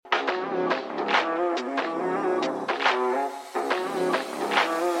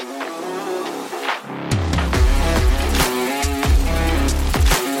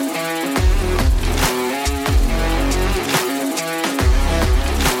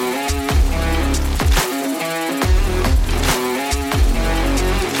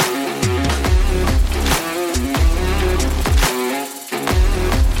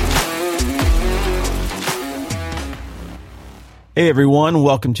Hey everyone,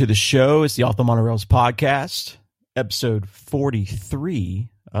 welcome to the show. It's the Off the Monorails podcast, episode 43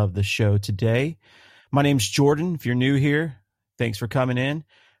 of the show today. My name's Jordan. If you're new here, thanks for coming in.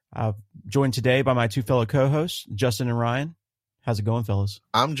 Joined today by my two fellow co-hosts, Justin and Ryan. How's it going, fellas?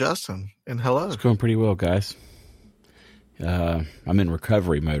 I'm Justin, and hello. It's going pretty well, guys. I'm in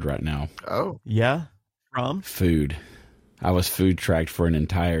recovery mode right now. Oh. Yeah? From? Food. I was food tracked for an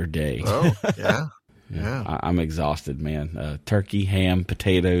entire day. Oh, yeah. Yeah. I'm exhausted, man. Turkey, ham,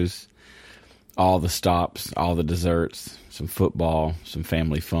 potatoes, all the stops, all the desserts, some football, some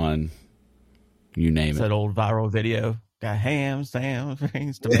family fun. You name It's it. that old viral video. Got ham,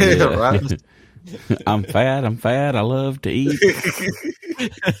 rings, Yeah, right. I'm fat. I love to eat.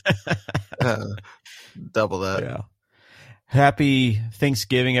 Double that. Yeah. Happy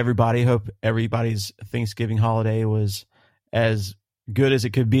Thanksgiving, everybody. Hope everybody's Thanksgiving holiday was as good as it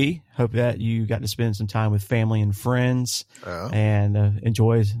could be. Hope that you got to spend some time with family and friends and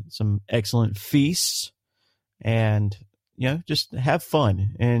enjoy some excellent feasts and, just have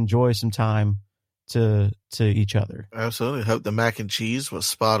fun and enjoy some time to each other. Absolutely. Hope the mac and cheese was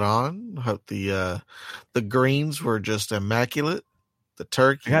spot on. Hope the greens were just immaculate. The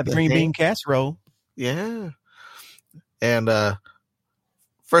turkey. I got the green bean casserole. Yeah. And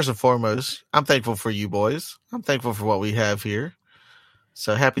first and foremost, I'm thankful for you boys. I'm thankful for what we have here.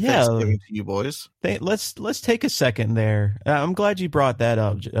 So happy Thanksgiving to you boys. Let's take a second there. I'm glad you brought that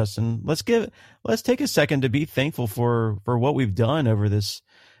up, Justin. Let's take a second to be thankful for what we've done over this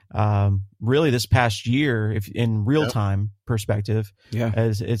really this past year, if in real time perspective. Yeah,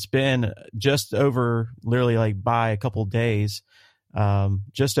 as it's been just over literally like by a couple of days,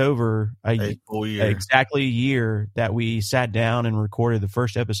 just over a full year, exactly a year that we sat down and recorded the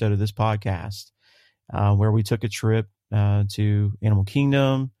first episode of this podcast, where we took a trip to Animal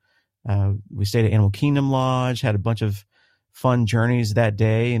Kingdom. We stayed at Animal Kingdom Lodge, had a bunch of fun journeys that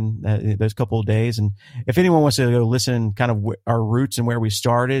day and those couple of days. And if anyone wants to go listen kind of our roots and where we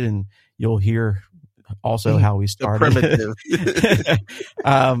started, and you'll hear also how we started.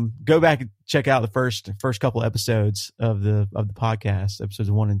 Go back and check out the first couple episodes of the podcast,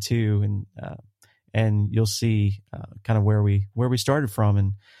 episodes 1 and 2, and you'll see kind of where we started from,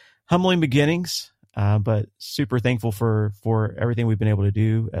 and humbling beginnings. But super thankful for everything we've been able to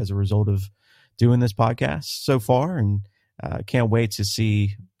do as a result of doing this podcast so far, and can't wait to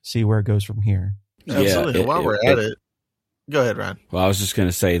see where it goes from here. Absolutely. Yeah, While we're at it, go ahead, Ryan. Well, I was just going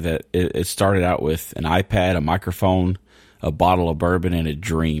to say that it started out with an iPad, a microphone, a bottle of bourbon, and a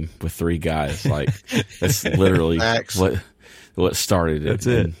dream with 3 guys. Like, that's literally what started it. That's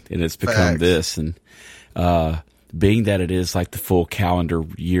it. And it's become this. And being that it is like the full calendar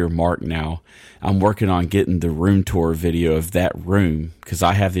year mark now, I'm working on getting the room tour video of that room, because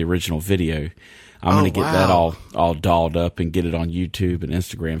I have the original video. I'm going to get that all dolled up and get it on YouTube and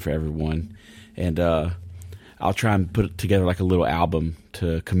Instagram for everyone. And I'll try and put together like a little album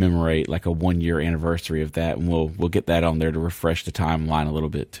to commemorate like a 1-year anniversary of that, and we'll get that on there to refresh the timeline a little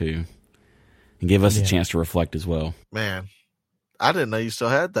bit too, and give us a chance to reflect as well. Man, I didn't know you still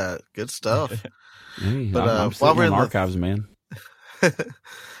had that. Good stuff. Hey, but I'm while we're in archives, man.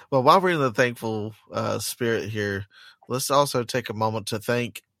 Well, while we're in the thankful spirit here, let's also take a moment to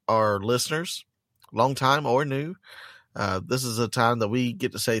thank our listeners, long time or new. This is a time that we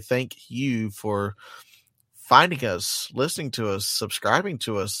get to say thank you for finding us, listening to us, subscribing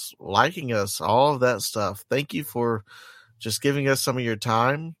to us, liking us, all of that stuff. Thank you for just giving us some of your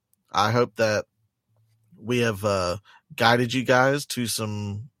time. I hope that we have guided you guys to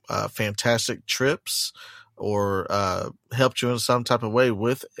some fantastic trips, or helped you in some type of way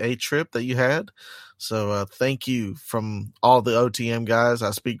with a trip that you had. So thank you from all the OTM guys.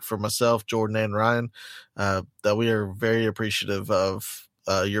 I speak for myself, Jordan, and Ryan, that we are very appreciative of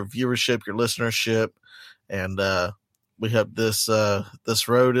your viewership, your listenership, and we hope this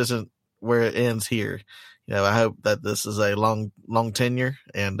road isn't where it ends here. I hope that this is a long tenure,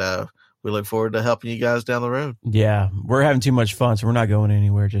 and we look forward to helping you guys down the road. Yeah, we're having too much fun, so we're not going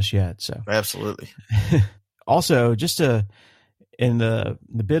anywhere just yet. So absolutely. Also, just in the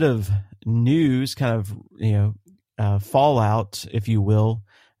bit of news, kind of fallout, if you will,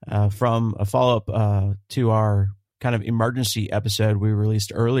 from a follow up to our kind of emergency episode we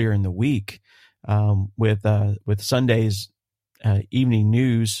released earlier in the week, with Sunday's evening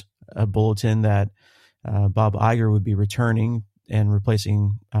news bulletin that Bob Iger would be returning and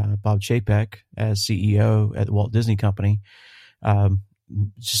replacing Bob Chapek as CEO at the Walt Disney Company.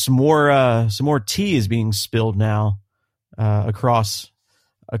 Just some more tea is being spilled now across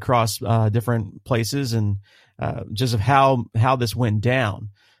different places, and just of how this went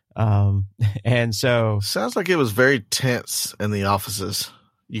down. And so sounds like it was very tense in the offices,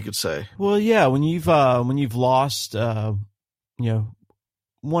 you could say. Well, yeah, when you've lost,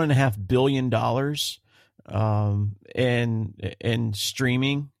 $1.5 billion, in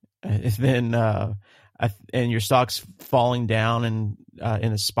streaming, then, and your stock's falling down and,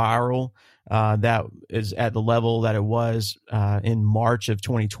 in a spiral, that is at the level that it was, in March of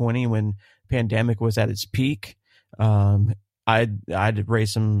 2020 when pandemic was at its peak. I'd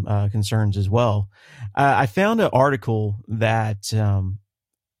raise some, concerns as well. I found an article that,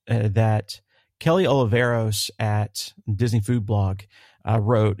 that Kelly Oliveros at Disney Food Blog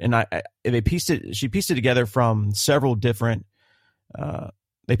wrote, and she pieced it together from several different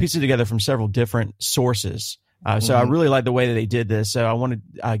sources. So I really like the way that they did this. So I want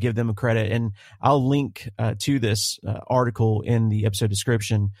to give them a credit, and I'll link to this article in the episode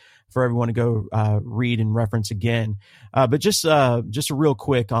description for everyone to go read and reference again. But just a real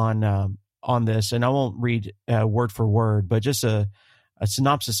quick on this, and I won't read word for word, but just a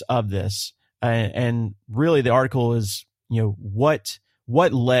synopsis of this. And really the article is, what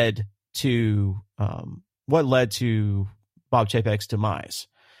led to Bob Chapek's demise,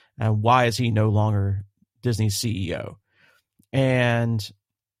 and why is he no longer Disney's CEO? And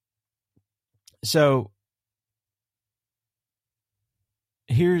so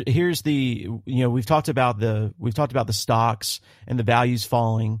here's the, we've talked about the stocks and the values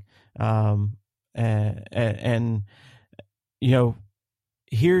falling, and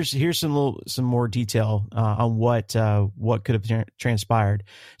here's some more detail on what could have transpired.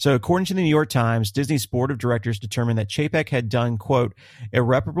 So, according to the New York Times, Disney's board of directors determined that Chapek had done, quote,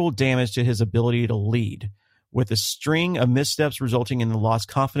 irreparable damage to his ability to lead, with a string of missteps resulting in the lost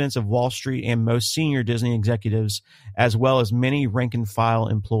confidence of Wall Street and most senior Disney executives, as well as many rank-and-file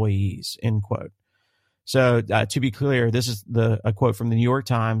employees, end quote. So, to be clear, this is a quote from the New York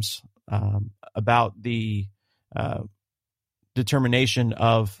Times about the determination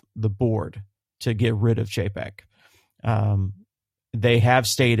of the board to get rid of Chapek. They have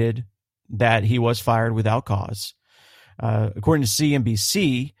stated that he was fired without cause. According to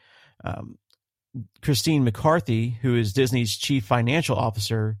CNBC, Christine McCarthy, who is Disney's chief financial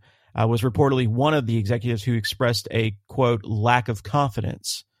officer, was reportedly one of the executives who expressed a, quote, lack of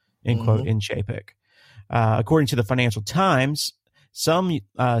confidence, end quote, in Chapek. According to the Financial Times, some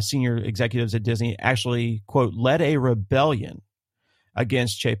senior executives at Disney actually, quote, led a rebellion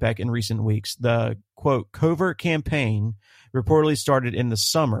against Chapek in recent weeks. The, quote, covert campaign reportedly started in the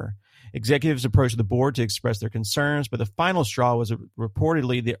summer. Executives approached the board to express their concerns, but the final straw was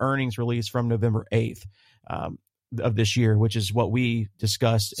reportedly the earnings release from November 8th of this year, which is what we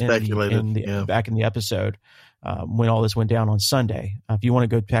discussed back in the episode when all this went down on Sunday. If you want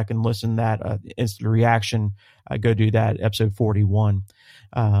to go back and listen to that instant reaction, go do that, episode 41.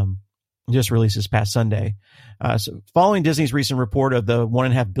 Just released this past Sunday. So following Disney's recent report of the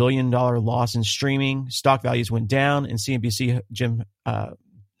 $1.5 billion loss in streaming, stock values went down, and CNBC's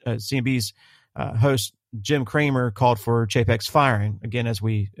host Jim Cramer called for Chapek's firing, again, as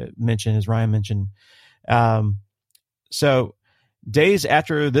we mentioned, as Ryan mentioned. So days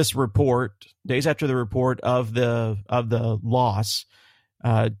after the report of the loss,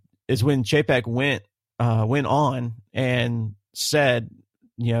 is when Chapek went on and said,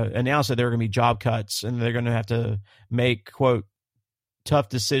 announced that there were going to be job cuts and they're going to have to make, quote, tough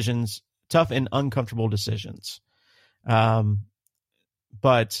and uncomfortable decisions.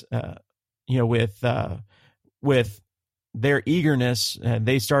 But with their eagerness,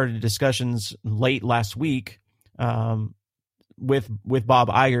 they started discussions late last week with Bob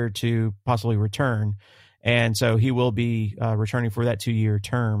Iger to possibly return, and so he will be returning for that 2-year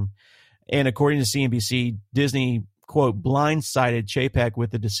term. And according to CNBC, Disney, quote, blindsided Chapek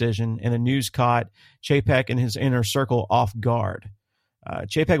with the decision, and the news caught Chapek and his inner circle off guard.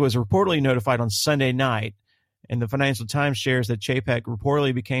 Chapek was reportedly notified on Sunday night, and the Financial Times shares that Chapek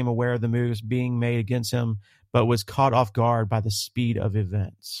reportedly became aware of the moves being made against him, but was caught off guard by the speed of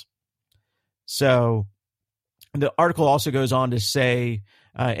events. So the article also goes on to say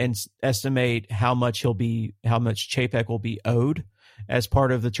and estimate how much Chapek will be owed as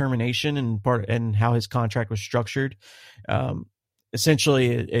part of the termination and how his contract was structured.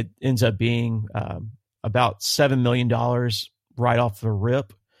 Essentially, it ends up being about $7 million right off the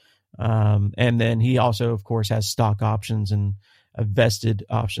rip. And then he also, of course, has stock options and vested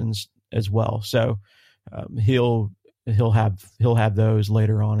options as well. So he'll have those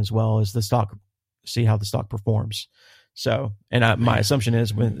later on, as well as the stock. See how the stock performs. So, and my assumption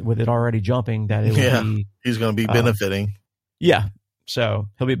is with it already jumping, that it will be, he's going to be benefiting. So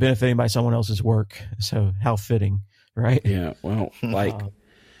he'll be benefiting by someone else's work. So how fitting, right? Yeah. Well,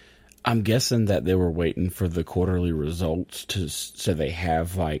 I'm guessing that they were waiting for the quarterly results so they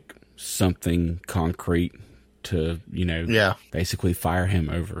have like something concrete to, basically fire him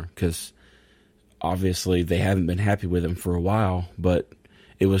over, because obviously they haven't been happy with him for a while, but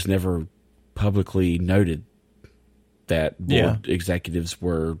it was never publicly noted that board executives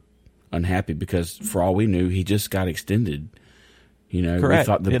were unhappy, because for all we knew, he just got extended. Correct. We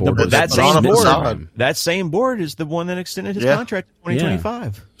thought the board was that same board is the one that extended his contract to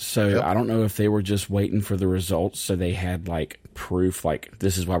 2025. Yeah. So I don't know if they were just waiting for the results so they had like proof, like,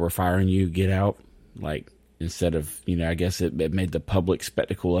 this is why we're firing you, get out. Like, instead of, I guess it made the public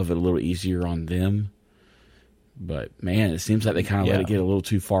spectacle of it a little easier on them. But man, it seems like they kind of let it get a little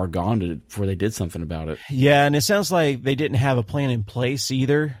too far gone before they did something about it. Yeah, and it sounds like they didn't have a plan in place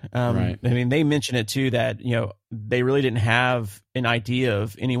either. Right. I mean, they mentioned it too, that they really didn't have an idea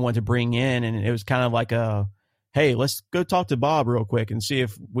of anyone to bring in, and it was kind of like hey, let's go talk to Bob real quick and see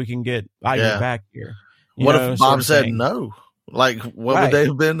if we can get Iger back here. What if Bob said no? Like, what would they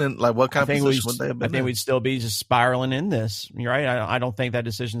have been, and like what kind of position would they have been? I think we'd still be just spiraling in this, right? I don't think that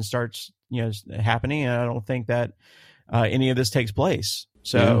decision starts, happening, and I don't think that any of this takes place.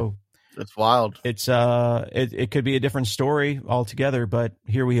 So it's wild. It's it could be a different story altogether, but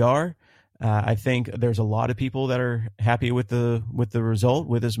here we are. I think there's a lot of people that are happy with the result,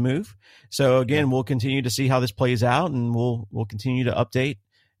 with this move. So again, we'll continue to see how this plays out, and we'll continue to update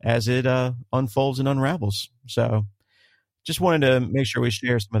as it unfolds and unravels. So just wanted to make sure we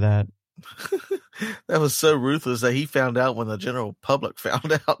share some of that. That was so ruthless that he found out when the general public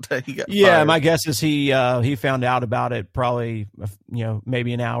found out that he got fired. Yeah, my guess is he found out about it probably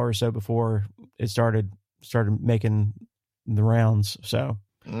maybe an hour or so before it started making the rounds. So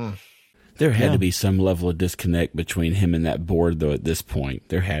there had to be some level of disconnect between him and that board, though. At this point,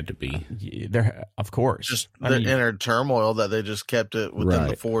 there had to be. There, of course, just the inner turmoil that they just kept it within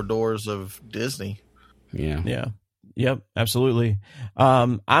the four doors of Disney. Yeah. Yeah. Yep, absolutely.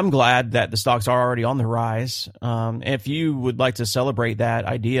 I'm glad that the stocks are already on the rise. If you would like to celebrate that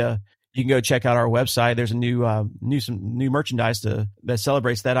idea, you can go check out our website. There's a some new merchandise that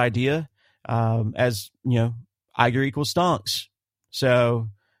celebrates that idea. As Iger equals stonks. So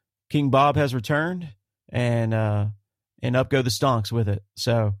King Bob has returned, and up go the stonks with it.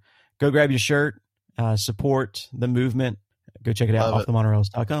 So go grab your shirt, support the movement. Go check it out,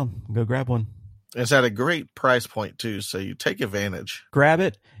 offthemonorails.com. Go grab one. It's at a great price point too, so you take advantage. Grab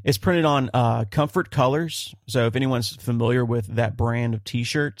it. It's printed on Comfort Colors. So if anyone's familiar with that brand of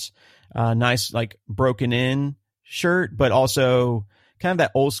T-shirts, nice like broken in shirt, but also kind of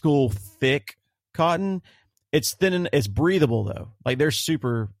that old school thick cotton. It's thin and it's breathable though. Like they're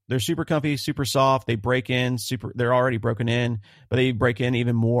super comfy, super soft. They break in they're already broken in, but they break in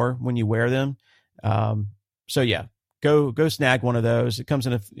even more when you wear them. So yeah. Go snag one of those. It comes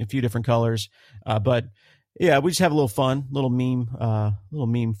in a few different colors, but yeah, we just have a little fun, little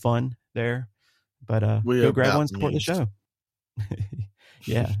meme fun there. But go grab one, support the show.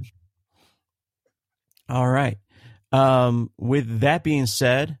 Yeah. All right. With that being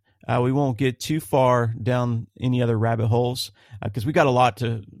said, we won't get too far down any other rabbit holes because we got a lot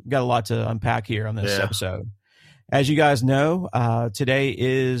to unpack here on this episode. As you guys know, today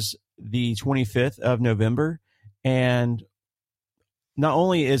is the 25th of November. And not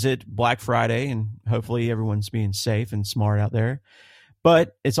only is it Black Friday, and hopefully everyone's being safe and smart out there,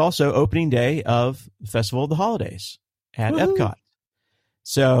 but it's also opening day of Festival of the Holidays at Epcot.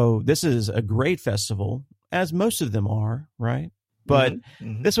 So this is a great festival, as most of them are, right? But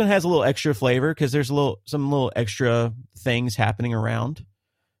this one has a little extra flavor because there's some little extra things happening around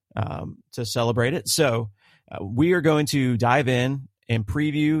to celebrate it. So we are going to dive in and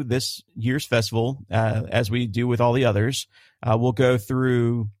preview this year's festival as we do with all the others. We'll go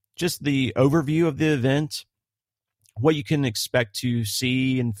through just the overview of the event, what you can expect to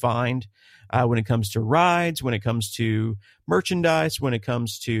see and find when it comes to rides, when it comes to merchandise, when it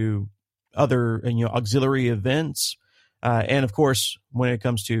comes to other auxiliary events, and of course when it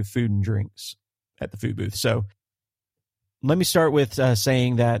comes to food and drinks at the food booth. So let me start with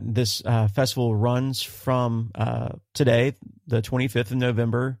saying that this festival runs from today, the 25th of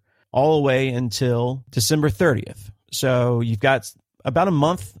November, all the way until December 30th. So you've got about a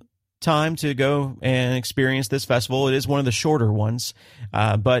month time to go and experience this festival. It is one of the shorter ones,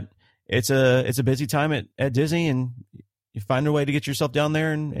 but it's a busy time at Disney, and you find a way to get yourself down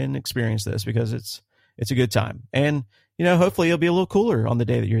there and experience this because it's a good time. And hopefully it'll be a little cooler on the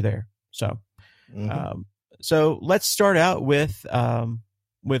day that you're there. So. So let's start out with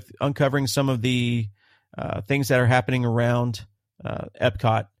uncovering some of the things that are happening around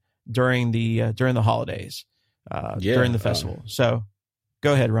Epcot during the holidays, during the festival. So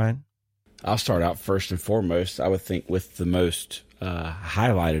go ahead, Ryan. I'll start out first and foremost. I would think with the most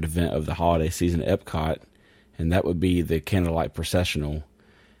highlighted event of the holiday season at Epcot, and that would be the Candlelight Processional.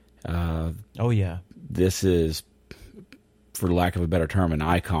 Oh yeah, this is, for lack of a better term, an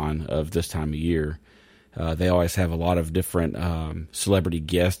icon of this time of year. They always have a lot of different celebrity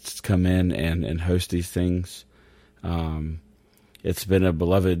guests come in and host these things. It's been a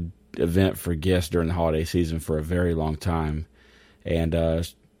beloved event for guests during the holiday season for a very long time, and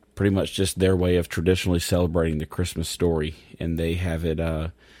pretty much just their way of traditionally celebrating the Christmas story. And they have it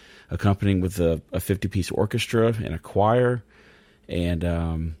accompanying with a 50-piece orchestra and a choir,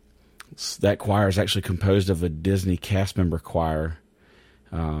 and that choir is actually composed of a Disney cast member choir,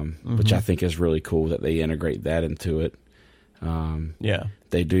 which I think is really cool that they integrate that into it. Yeah.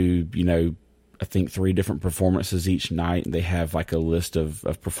 They do, I think 3 different performances each night, and they have like a list of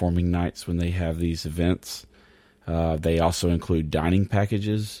performing nights when they have these events. They also include dining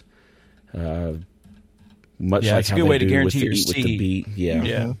packages, much like it's a how good they way to do guarantee with your the Eat with the seat. Beat. Yeah.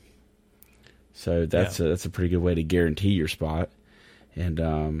 Yeah. So that's a pretty good way to guarantee your spot. And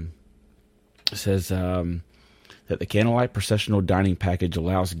it says that the Candlelight Processional Dining Package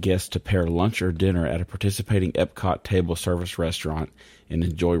allows guests to pair lunch or dinner at a participating Epcot table service restaurant and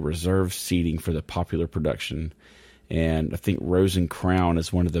enjoy reserved seating for the popular production. And I think Rose and Crown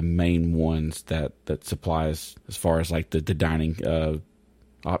is one of the main ones that supplies as far as like the dining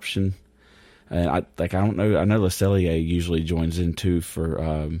option. And I don't know. I know Le Cellier usually joins in too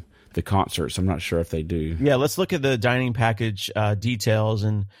for the concerts. I'm not sure if they do. Yeah, let's look at the dining package details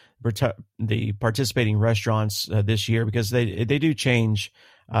and the participating restaurants this year, because they do change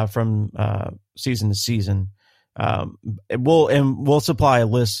from season to season. We'll supply a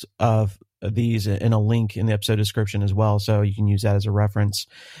list of these in a link in the episode description as well, so you can use that as a reference.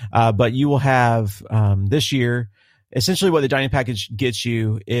 But you will have this year, essentially what the dining package gets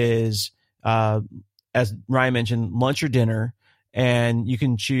you is, as Ryan mentioned, lunch or dinner, and you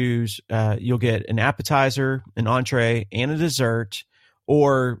can choose. You'll get an appetizer, an entree, and a dessert,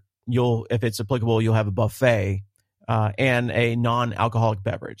 or if it's applicable, you'll have a buffet and a non-alcoholic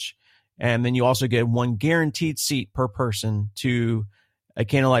beverage. And then you also get 1 guaranteed seat per person to a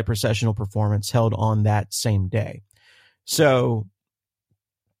Candlelight Processional performance held on that same day. So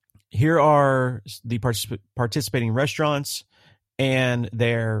here are the participating restaurants and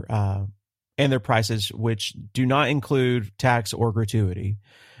their prices, which do not include tax or gratuity.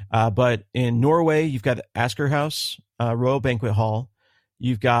 But in Norway, you've got the Asker House Royal Banquet Hall.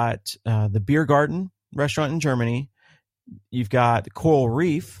 You've got the Beer Garden restaurant in Germany. You've got the Coral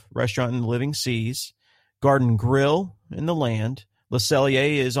Reef restaurant in the Living Seas. Garden Grill in the Land. Le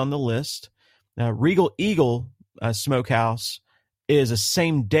Cellier is on the list. Regal Eagle Smokehouse is a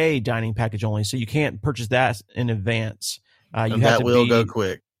same-day dining package only, so you can't purchase that in advance. Go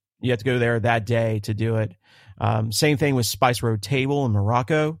quick. You have to go there that day to do it. Same thing with Spice Road Table in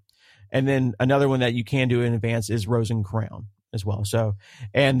Morocco. And then another one that you can do in advance is Rose and Crown as well. So,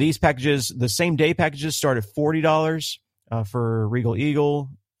 and these packages, the same-day packages start at $40 for Regal Eagle.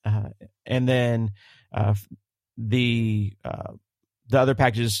 And then the other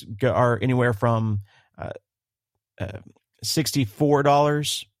packages are anywhere from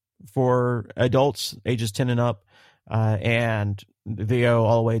 $64 for adults ages 10 and up, and they go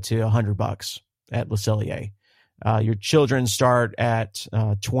all the way to $100 at Le Cellier. Your children start at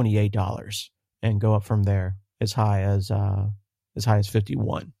 $28 and go up from there as high as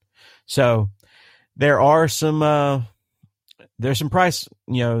 $51. So there are there's some price,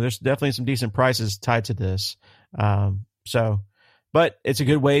 there's definitely some decent prices tied to this. But it's a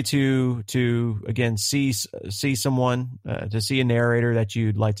good way to again see someone, to see a narrator that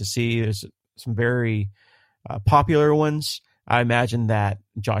you'd like to see. There's some very popular ones. I imagine that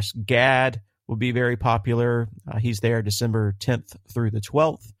Josh Gad will be very popular. He's there December 10th through the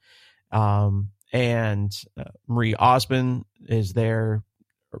 12th. And Marie Osmond is there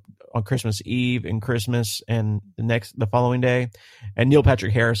on Christmas Eve and Christmas and the following day. And Neil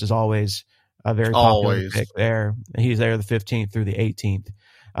Patrick Harris is always a very popular pick there. He's there the 15th through the 18th,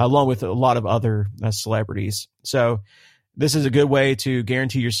 along with a lot of other celebrities. So this is a good way to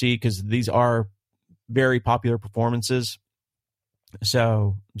guarantee your seat because these are very popular performances.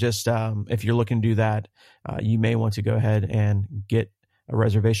 So just if you're looking to do that, you may want to go ahead and get a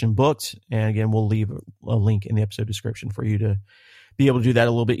reservation booked. And again, we'll leave a link in the episode description for you to be able to do that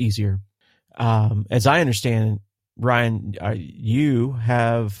a little bit easier. As I understand, Ryan, you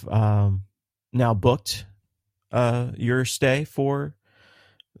have now booked your stay for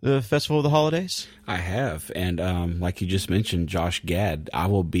the Festival of the Holidays? I have. And like you just mentioned, Josh Gad, I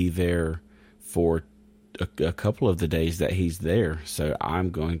will be there for a couple of the days that he's there. So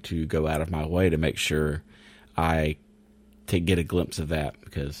I'm going to go out of my way to make sure I get a glimpse of that,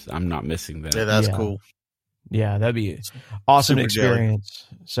 because I'm not missing that. Yeah, that's cool. Yeah, that'd be awesome Super experience.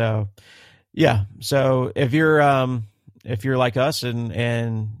 Jelly. So, yeah. So if you're like us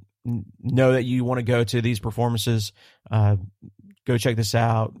and know that you want to go to these performances, go check this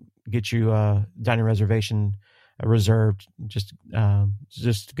out. Get you a dining reservation reserved. Just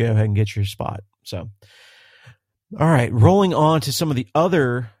go ahead and get your spot. So, all right, rolling on to some of the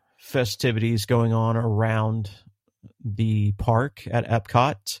other festivities going on around the park at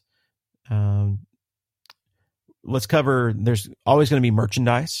Epcot. Let's cover. There's always going to be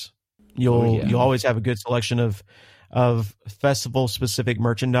merchandise. You'll always have a good selection of festival specific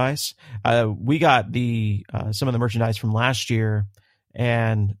merchandise. We got the some of the merchandise from last year,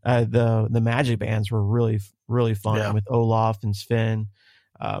 and the Magic Bands were really fun with Olaf and Sven.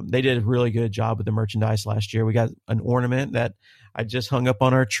 They did a really good job with the merchandise last year. We got an ornament that I just hung up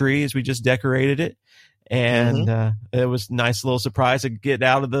on our tree as we just decorated it. And it was a nice little surprise to get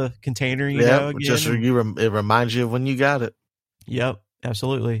out of the container. You know, again. Just it reminds you of when you got it. Yep,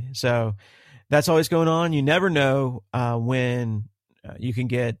 absolutely. So that's always going on. You never know when you can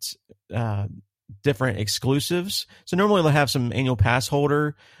get different exclusives. So normally they'll have some annual pass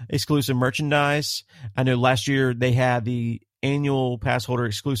holder exclusive merchandise. I know last year they had the annual pass holder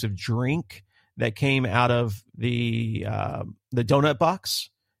exclusive drink that came out of the donut box,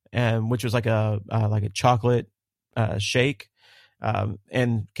 which was like a chocolate shake,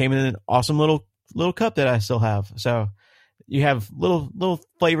 and came in an awesome little cup that I still have. So you have little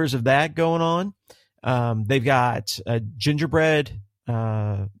flavors of that going on. They've got a gingerbread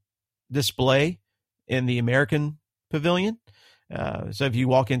display in the American Pavilion. So if you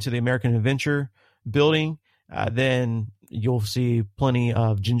walk into the American Adventure building, then you'll see plenty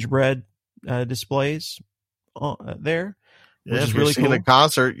of gingerbread displays there. Yeah, if you're really seeing a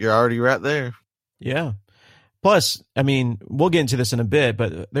concert, you're already right there. Yeah. Plus, I mean, we'll get into this in a bit,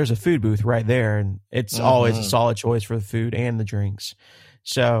 but there's a food booth right there, and it's always a solid choice for the food and the drinks.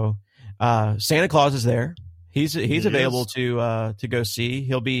 So, Santa Claus is there. He's available to go see.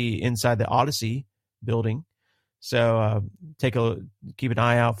 He'll be inside the Odyssey building. So, keep an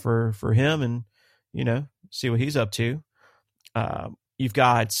eye out for him, and see what he's up to. You've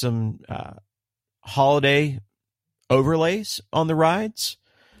got some holiday overlays on the rides.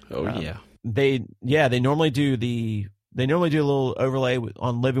 They normally do a little overlay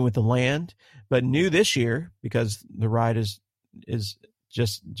on Living with the Land, but new this year, because the ride is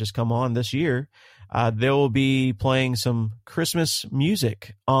just come on this year, they will be playing some Christmas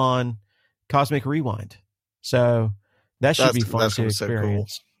music on Cosmic Rewind. So that should be fun to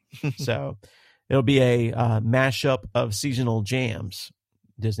experience. So, cool. So it'll be a mashup of seasonal jams,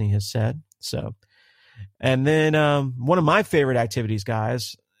 Disney has said. So, and then one of my favorite activities,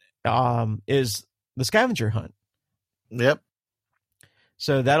 guys, is the scavenger hunt. Yep.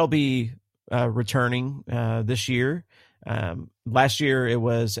 So that'll be returning this year. Last year it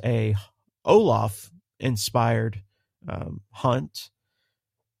was a Olaf inspired hunt.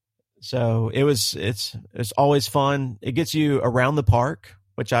 So it's always fun. It gets you around the park,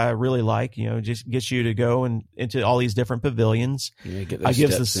 which I really like. Just gets you to go into all these different pavilions. Yeah, get those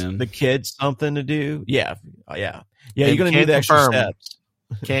gives the kids something to do. Yeah. You're going to need the extra steps.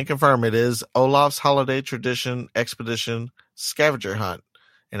 Can't confirm it is Olaf's Holiday Tradition Expedition Scavenger Hunt,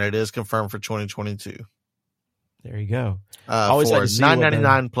 and it is confirmed for 2022. There you go. For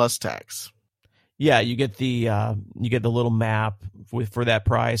 $9.99 plus tax. Yeah, you get the little map for that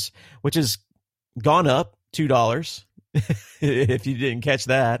price, which has gone up $2. If you didn't catch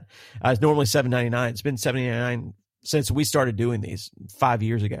that, it's normally $7.99. It's been $7.99 since we started doing these 5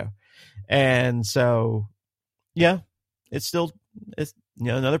 years ago, and so it's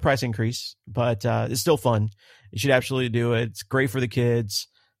another price increase, but it's still fun. You should absolutely do it. It's great for the kids.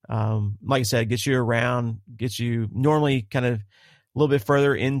 Like I said, gets you around, gets you normally kind of a little bit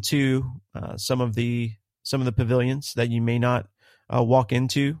further into some of the pavilions that you may not walk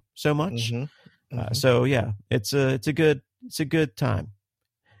into so much. So yeah, it's a good time.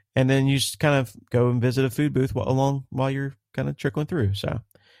 And then you just kind of go and visit a food booth while you're kind of trickling through. So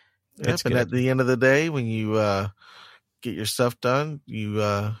and at the end of the day, when you get your stuff done, you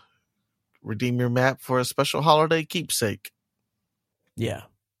redeem your map for a special holiday keepsake. Yeah.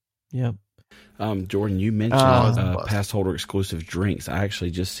 Yep. Jordan, you mentioned pass holder exclusive drinks. I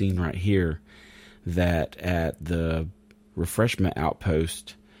actually just seen right here that at the refreshment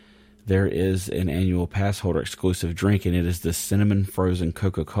outpost there is an annual pass holder exclusive drink, and it is the cinnamon frozen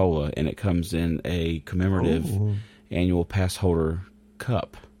Coca-Cola, and it comes in a commemorative annual pass holder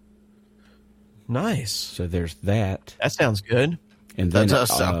cup. Nice. So there's that. That sounds good. And then That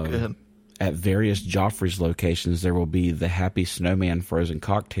does sound good. at various Joffrey's locations, there will be the Happy Snowman frozen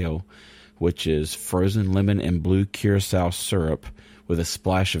cocktail, which is frozen lemon and blue curacao syrup with a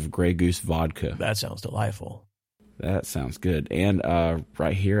splash of Grey Goose vodka. That sounds delightful. That sounds good. And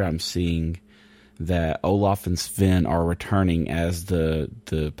right here, I'm seeing that Olaf and Sven are returning as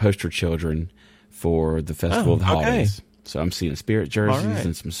the poster children for the Festival of the Holidays. So I'm seeing spirit jerseys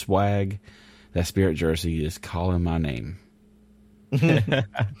and some swag. That spirit jersey is calling my name.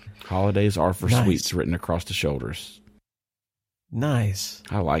 Holidays are for sweets written across the shoulders. Nice.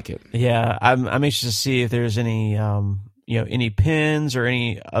 I like it. Yeah, I'm anxious to see if there's any any pins or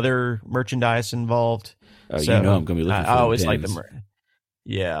any other merchandise involved. So, I'm going to be looking for I always pins. like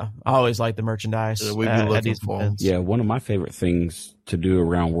the I always like the merchandise. Yeah, we'd be looking for them. Yeah, one of my favorite things to do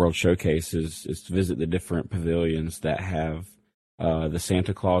around World Showcase is to visit the different pavilions that have the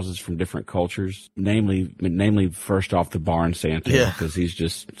Santa Clauses from different cultures. Namely, first off, the Barn Santa, because he's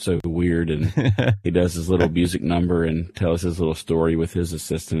just so weird, and he does his little music number and tells his little story with his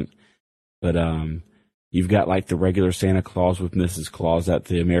assistant. But you've got like the regular Santa Claus with Mrs. Claus at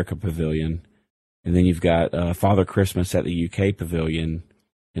the America Pavilion, and then you've got Father Christmas at the UK Pavilion,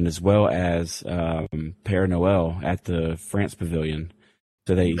 and as well as Père Noël at the France Pavilion.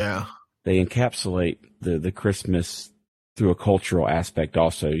 So they encapsulate the Christmas through a cultural aspect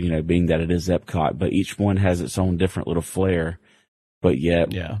also, being that it is Epcot, but each one has its own different little flair, but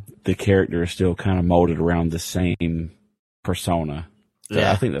yet the character is still kind of molded around the same persona. So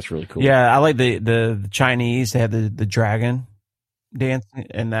I think that's really cool. Yeah, I like the Chinese. They have the dragon dance,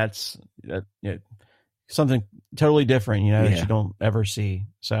 and that's something totally different, that you don't ever see.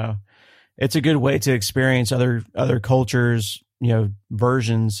 So it's a good way to experience other cultures,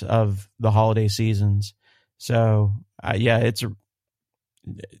 versions of the holiday seasons. So it's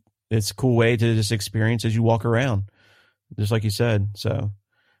a cool way to just experience as you walk around, just like you said. So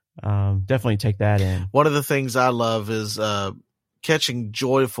definitely take that in. One of the things I love is catching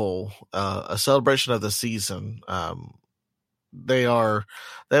Joyful, a celebration of the season. They have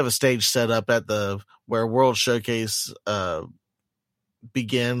a stage set up at where World Showcase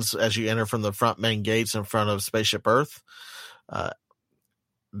begins as you enter from the front main gates in front of Spaceship Earth.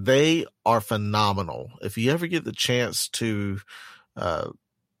 They are phenomenal. If you ever get the chance to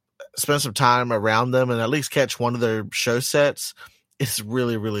spend some time around them and at least catch one of their show sets, it's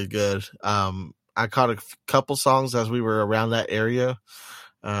really, really good. I caught a couple songs as we were around that area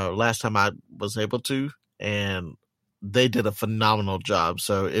last time I was able to, and they did a phenomenal job.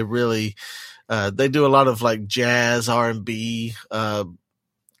 So it really, they do a lot of like jazz, R&B,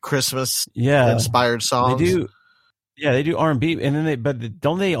 Christmas inspired songs. They do. Yeah, they do R&B, and then but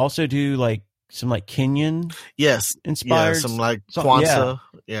don't they also do like some like Kenyan? Yes, inspired. Some like Kwanzaa.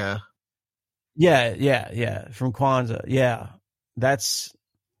 Yeah, from Kwanzaa. Yeah, that's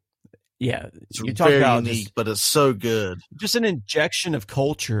It's you talk very about unique, but it's so good. Just an injection of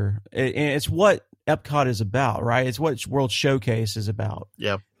culture, and it's what Epcot is about, right? It's what World Showcase is about.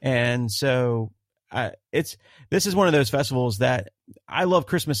 Yeah, and so this is one of those festivals that I love.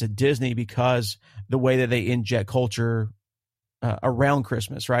 Christmas at Disney because the way that they inject culture around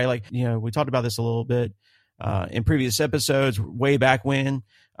Christmas, right? Like, we talked about this a little bit in previous episodes way back when,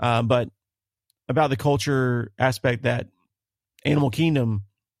 but about the culture aspect that Animal Kingdom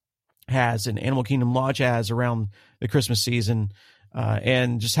has and Animal Kingdom Lodge has around the Christmas season,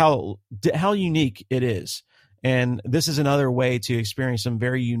 and just how unique it is. And this is another way to experience some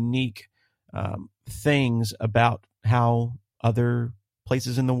very unique things about how other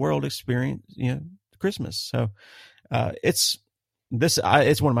places in the world experience, Christmas. So it's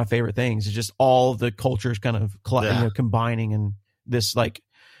one of my favorite things. It's just all the cultures kind of combining in this like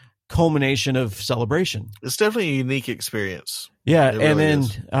culmination of celebration. It's definitely a unique experience. Yeah, and then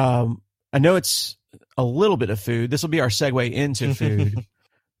I know it's a little bit of food. This will be our segue into food,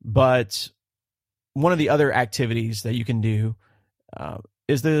 but one of the other activities that you can do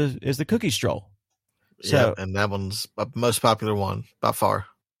is the cookie stroll. So, and that one's the most popular one by far.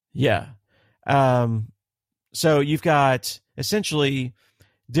 Yeah. So you've got essentially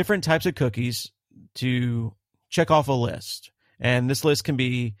different types of cookies to check off a list, and this list can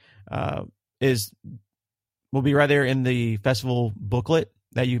be will be right there in the festival booklet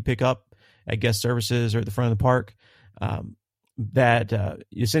that you pick up at guest services or at the front of the park. That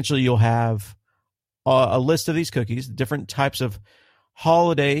essentially you'll have a list of these cookies, different types of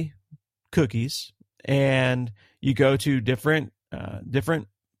holiday cookies, and you go to different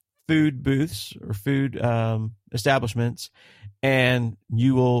food booths or food establishments, and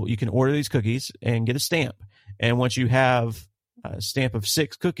you can order these cookies and get a stamp. And once you have a stamp of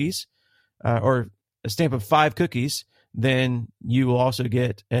 6 cookies, or a stamp of 5 cookies, then you will also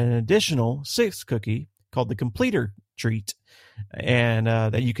get an additional 6th cookie called the completer treat, and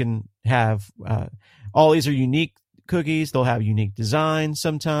that you can have. All these are unique cookies. They'll have unique designs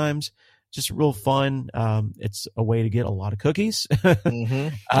sometimes. Just real fun. It's a way to get a lot of cookies. Mm-hmm.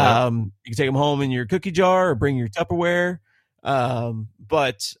 You can take them home in your cookie jar or bring your Tupperware.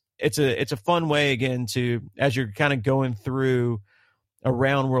 But it's a fun way, again, to, as you're kind of going through a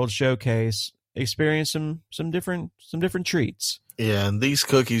Round World Showcase, experience some different treats. Yeah, and these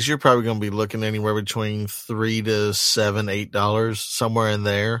cookies, you're probably going to be looking anywhere between $3 to $7, $8, somewhere in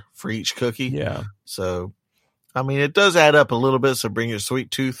there for each cookie. Yeah. So, I mean, it does add up a little bit. So bring your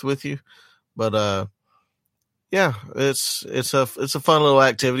sweet tooth with you, but yeah, it's a fun little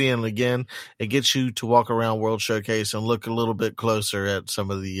activity, and again, it gets you to walk around World Showcase and look a little bit closer at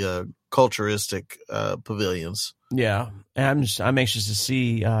some of the culturistic pavilions. Yeah, and I'm anxious to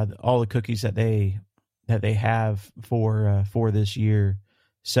see all the cookies that they have for this year.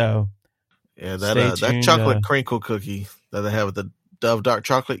 So yeah, that chocolate crinkle cookie that they have with the Dove dark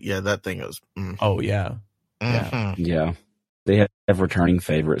chocolate, yeah, that thing is. Oh yeah, yeah. They have returning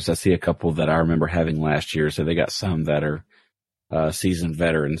favorites. I see a couple that I remember having last year, so they got some that are seasoned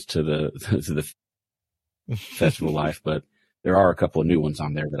veterans to the festival life, but there are a couple of new ones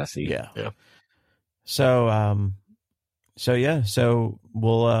on there that I see. Yeah. So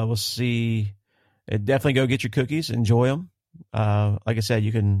we'll see. Definitely go get your cookies, enjoy them. Like I said,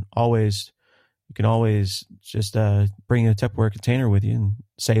 you can always just bring a Tupperware container with you and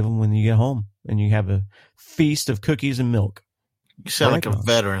save them when you get home, and you have a feast of cookies and milk. You sound like a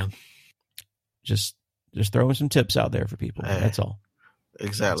veteran. Just throwing some tips out there for people. That's all.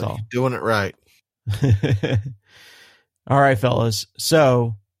 Exactly. That's all. Doing it right. All right, fellas.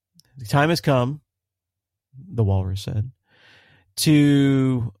 So the time has come, the walrus said,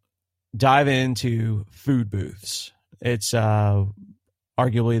 to dive into food booths. It's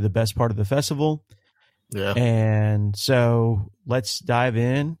arguably the best part of the festival. Yeah. And so let's dive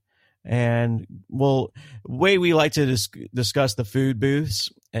in. And the way we like to discuss the food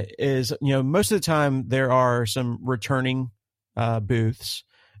booths is, most of the time there are some returning booths,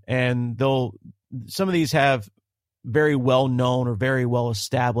 and some of these have very well known or very well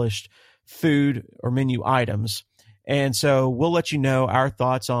established food or menu items. And so we'll let you know our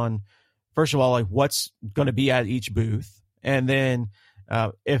thoughts on, first of all, like what's going to be at each booth, and then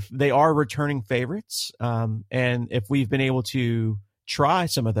if they are returning favorites, and if we've been able to try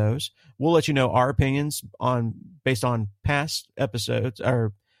some of those, we'll let you know our opinions based on past episodes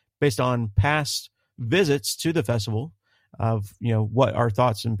or based on past visits to the festival of what our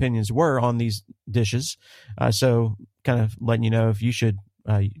thoughts and opinions were on these dishes. So kind of letting you know if you should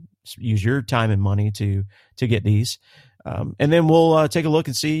use your time and money to get these. And then we'll take a look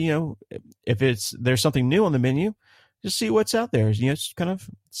and see, if there's something new on the menu, just see what's out there. Just kind of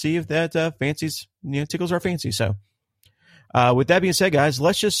see if that tickles our fancy. So with that being said, guys,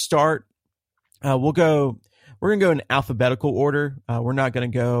 let's just start. We're going to go in alphabetical order. We're not going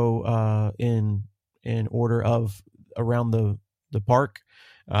to go in order of around the park.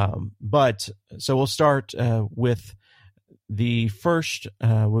 But so we'll start with the first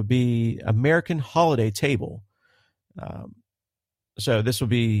would be American Holiday Table. So this will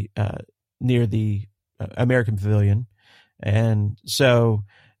be near the American Pavilion. And so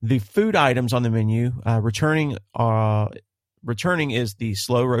the food items on the menu, returning is the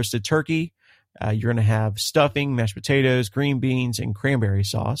slow roasted turkey. You're going to have stuffing, mashed potatoes, green beans, and cranberry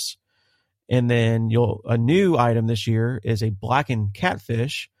sauce. And then a new item this year is a blackened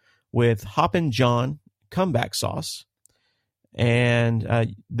catfish with Hoppin' John comeback sauce.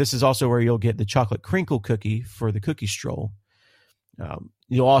 And this is also where you'll get the chocolate crinkle cookie for the cookie stroll.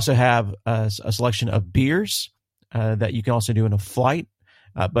 You'll also have a selection of beers that you can also do in a flight.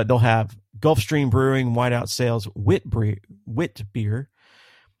 But they'll have Gulfstream Brewing Whiteout Sales Wit Beer,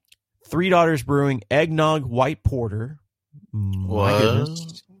 Three Daughters Brewing Eggnog White Porter. My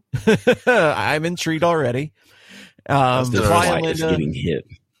goodness. I'm intrigued already. Playa Linda is getting hit.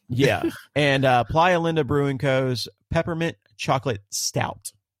 Yeah. And Playa Linda Brewing Co.'s Peppermint Chocolate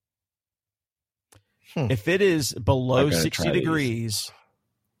Stout. If it is below 60 degrees,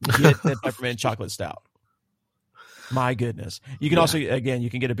 get the Peppermint Chocolate Stout. My goodness. You can also, again, you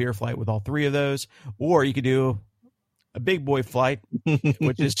can get a beer flight with all three of those, or you could do a big boy flight,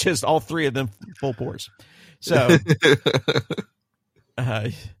 which is just all three of them full pours. So,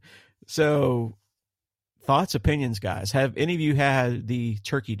 thoughts, opinions, guys. Have any of you had the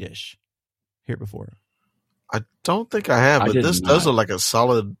turkey dish here before? I don't think I have, but this does look like a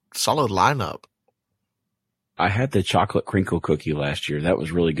solid lineup. I had the chocolate crinkle cookie last year. That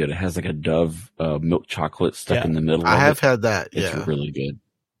was really good. It has like a Dove milk chocolate stuck in the middle. I have had that. It's really good.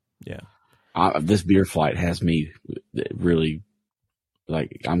 Yeah. This beer flight has me really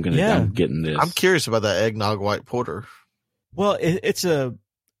like. I'm getting this. I'm curious about that eggnog white porter. Well, it's a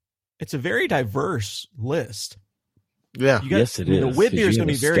very diverse list. Yeah. Yes, it is. The wit beer is going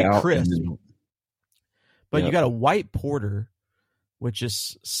to be very crisp, but Yep. you got a white porter, which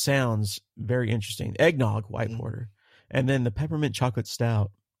just sounds very interesting. Eggnog white porter, and then the peppermint chocolate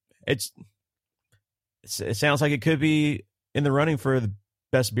stout. It sounds like it could be in the running for the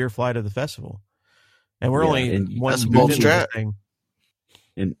best beer flight of the festival. And we're only one that's a bold strat. thing.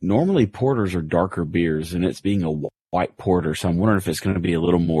 And normally porters are darker beers, and it's being a white porter, so I'm wondering if it's going to be a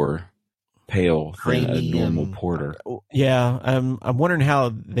little more pale than a normal porter. Yeah, I'm wondering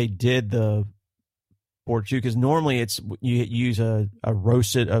how they did the porter too, because normally it's you use a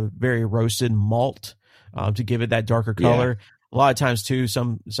very roasted malt to give it that darker color. A lot of times too,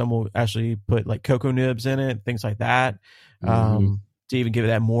 some will actually put like cocoa nibs in it, things like that, to even give it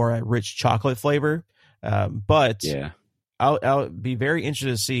that more rich chocolate flavor. But I'll be very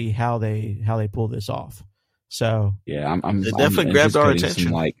interested to see how they pull this off. So yeah, it definitely grabbed our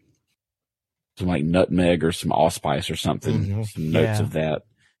attention. Some like nutmeg or some allspice or something, some notes of that,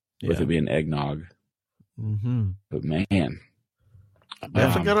 with it being eggnog. But man,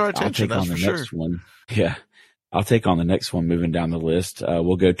 definitely got our attention. I'll take on the next one. Yeah, I'll take on the next one. Moving down the list,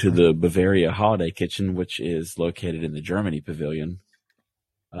 we'll go to the Bavaria Holiday Kitchen, which is located in the Germany Pavilion.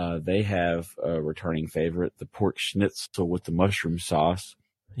 They have a returning favorite, the pork schnitzel with the mushroom sauce.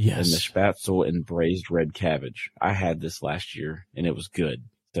 Yes. And the spatzel and braised red cabbage. I had this last year, and it was good.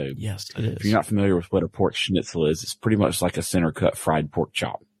 So yes, it is. If you're not familiar with what a pork schnitzel is, it's pretty much like a center cut fried pork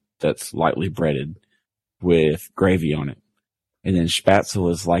chop that's lightly breaded with gravy on it. And then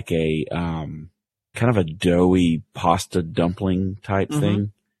spatzel is like a kind of a doughy pasta dumpling type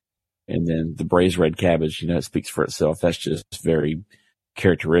thing. And then the braised red cabbage, it speaks for itself. That's just very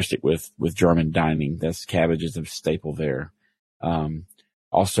characteristic with German dining. Cabbage is a staple there.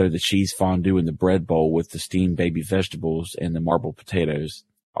 Also the cheese fondue in the bread bowl with the steamed baby vegetables and the marbled potatoes.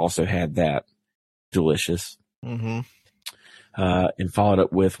 Also had that. Delicious. And followed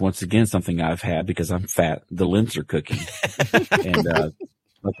up with, once again, something I've had because I'm fat, the Linzer cookie. And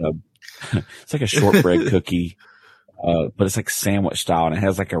it's like a shortbread cookie, but it's like sandwich style, and it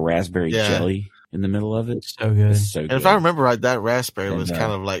has like a raspberry jelly in the middle of it. So good. It's so good. And if I remember right, that raspberry was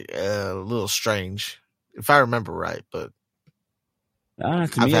kind of like a little strange, if I remember right. But to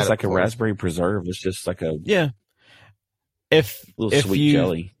me, it's like a raspberry preserve. It's just like a if sweet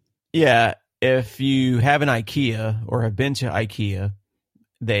jelly. Yeah, if you have an IKEA or have been to IKEA,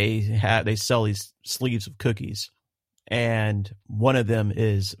 they sell these sleeves of cookies, and one of them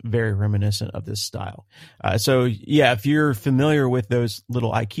is very reminiscent of this style. So yeah, if you're familiar with those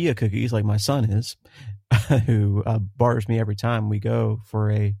little IKEA cookies, like my son is, who borrows me every time we go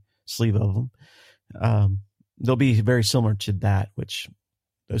for a sleeve of them, they'll be very similar to that. Which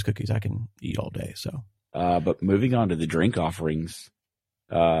those cookies I can eat all day. So. But moving on to the drink offerings,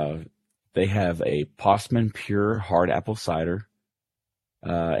 they have a Postman Pure Hard Apple Cider,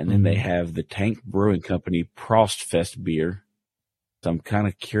 and then they have the Tank Brewing Company Prostfest beer. So I'm kind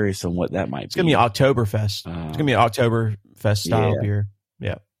of curious on what that might be. It's going to be Oktoberfest. It's going to be an Oktoberfest style beer.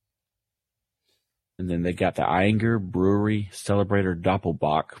 Yeah. And then they got the Eyinger Brewery Celebrator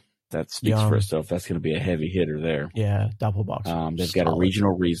Doppelbock. That speaks for itself. That's going to be a heavy hitter there. Yeah, Doppelbock. They've got a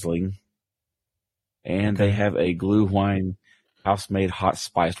regional Riesling. And they have a Glühwein house-made hot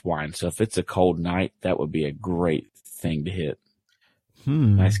spiced wine. So if it's a cold night, that would be a great thing to hit.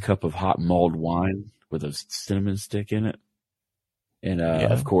 Nice cup of hot mulled wine with a cinnamon stick in it. And,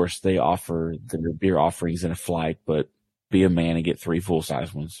 of course, they offer their beer offerings in a flight, but be a man and get 3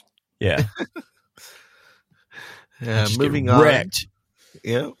 full-size ones. Yeah. Moving on.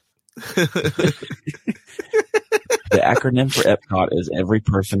 Yeah. The acronym for Epcot is every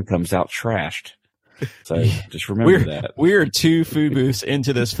person comes out trashed. So just remember that. We are 2 food booths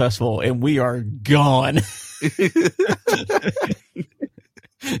into this festival, and we are gone.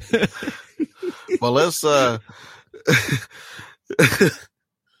 Well, let's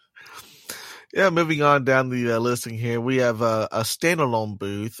moving on down the listing here, we have a standalone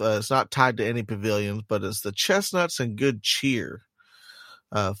booth. It's not tied to any pavilions, but it's the Chestnuts and Good Cheer.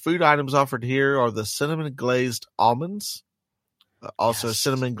 Food items offered here are the cinnamon glazed almonds, also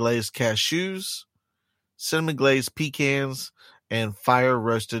cinnamon glazed cashews, cinnamon glazed pecans, and fire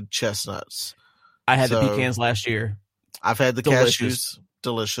roasted chestnuts. I had the pecans last year. I've had the cashews.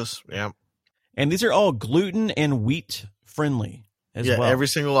 Delicious. Yeah. And these are all gluten and wheat friendly as well. Yeah, every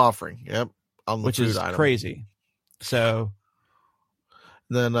single offering. Yep. on the which food is item. crazy. So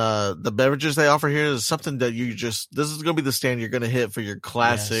then the beverages they offer here is something that this is going to be the stand you're going to hit for your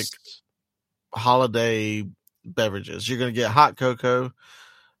classic holiday beverages. You're going to get hot cocoa,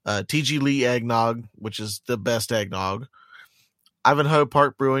 TG Lee eggnog, which is the best eggnog, Ivanhoe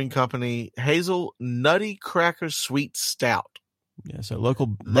Park Brewing Company Hazel Nutty Cracker Sweet Stout. Yeah, so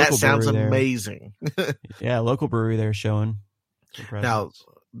local that sounds brewery amazing. Yeah, local brewery there showing. Now,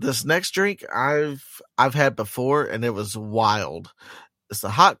 this next drink I've had before, and it was wild. It's the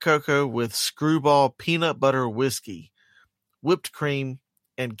hot cocoa with Screwball peanut butter whiskey, whipped cream,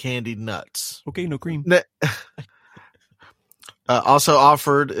 and candied nuts. Okay, no cream. Also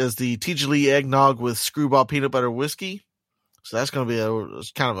offered is the TG Lee eggnog with Screwball peanut butter whiskey. So that's going to be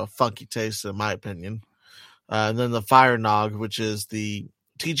it's kind of a funky taste, in my opinion. And then the Fire Nog, which is the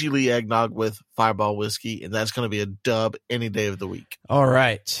TG Lee eggnog with Fireball whiskey, and that's going to be a dub any day of the week. All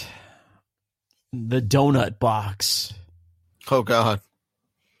right. The donut box. Oh, God.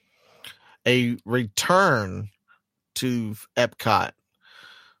 A return to Epcot.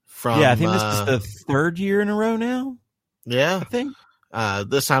 I think this is the third year in a row now. Yeah. I think.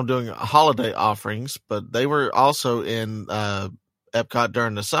 This time doing holiday offerings, but they were also in Epcot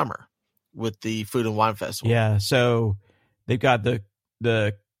during the summer with the Food and Wine Festival. Yeah, so they've got the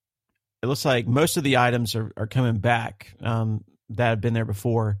it looks like most of the items are coming back that have been there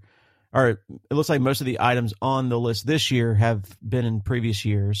before. Or it looks like most of the items on the list this year have been in previous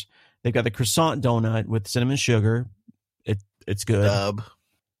years. They've got the croissant donut with cinnamon sugar. It's good.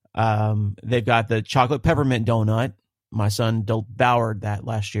 They've got the chocolate peppermint donut. My son devoured that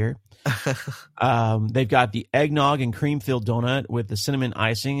last year. They've got the eggnog and cream filled donut with the cinnamon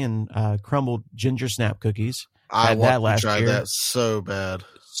icing and crumbled ginger snap cookies. I want to try that so bad.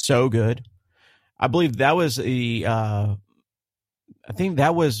 So good. I believe that was I think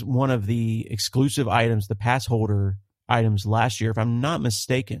that was one of the exclusive items, the pass holder items last year, if I'm not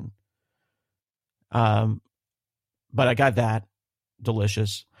mistaken. But I got that.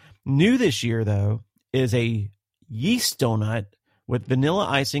 Delicious. New this year, though, is a yeast donut with vanilla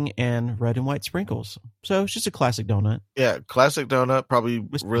icing and red and white sprinkles. So it's just a classic donut. Yeah, classic donut, probably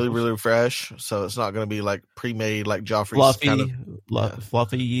really, really fresh. So it's not going to be like pre-made, like Joffrey's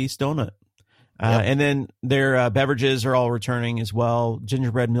fluffy yeast donut. And then their beverages are all returning as well.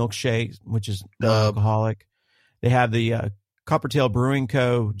 Gingerbread milkshake, which is non-alcoholic. They have the Coppertail Brewing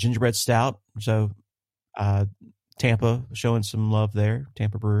Co. Gingerbread Stout. So Tampa showing some love there,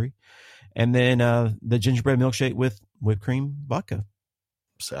 Tampa Brewery. And then the gingerbread milkshake with whipped cream vodka.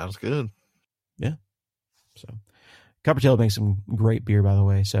 Sounds good. Yeah. So Coppertail makes some great beer, by the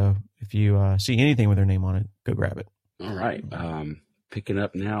way. So if you see anything with their name on it, go grab it. All right. Picking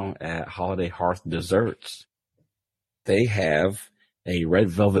up now at Holiday Hearth Desserts. They have a red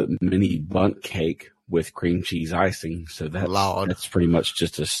velvet mini bundt cake with cream cheese icing. So that's pretty much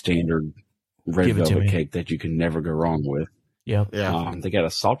just a standard red velvet cake that you can never go wrong with. Yep. Yeah. They got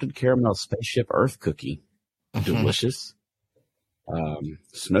a salted caramel spaceship Earth cookie. Delicious.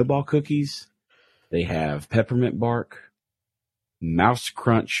 Snowball cookies. They have peppermint bark. Mouse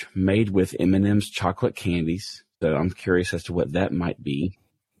crunch made with M&M's chocolate candies. So I'm curious as to what that might be.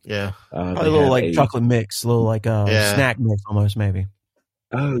 Yeah. A little like chocolate mix, a little like a snack mix almost, maybe.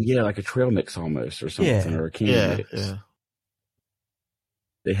 Oh, yeah, like a trail mix almost or something, or a candy mix. Yeah.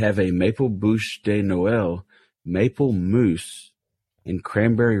 They have a maple bouche de Noël, maple mousse, and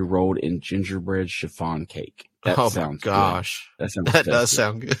cranberry rolled in gingerbread chiffon cake. That sounds gosh. Good. That does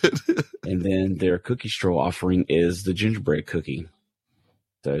sound good. And then their cookie stroll offering is the gingerbread cookie.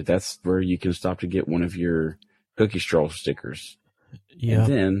 So that's where you can stop to get one of your cookie stroll stickers. Yeah.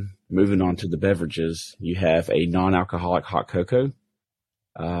 And then moving on to the beverages, you have a non-alcoholic hot cocoa,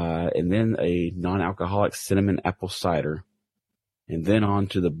 and then a non-alcoholic cinnamon apple cider. And then on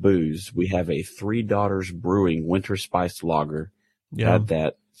to the booze, we have a Three Daughters Brewing Winter Spiced Lager. Yeah. Had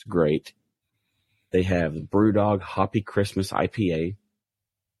that. It's great. They have the Brewdog Hoppy Christmas IPA.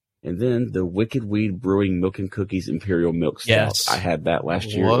 And then the Wicked Weed Brewing Milk and Cookies Imperial Milk Stout. Yes. I had that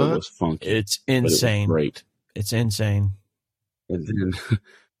last year. What? It was funky. It's insane. It was great. It's insane. And then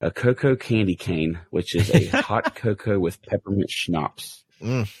a cocoa candy cane, which is a hot cocoa with peppermint schnapps.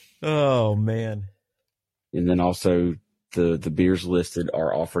 Oh, man. And then also the beers listed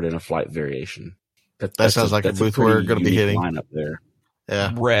are offered in a flight variation. That sounds like a booth we're going to be hitting. Line up there.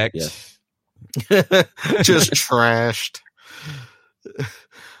 Yeah. Wrecked. Yes. Just trashed.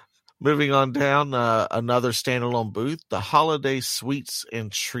 Moving on down, another standalone booth, the Holiday Sweets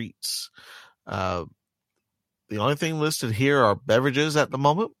and Treats. The only thing listed here are beverages at the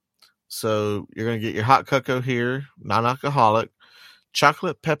moment. So you're going to get your hot cocoa here, non-alcoholic,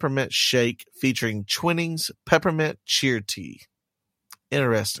 chocolate peppermint shake featuring Twinings peppermint cheer tea.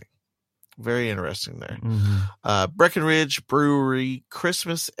 Interesting. Very interesting there. Breckenridge Brewery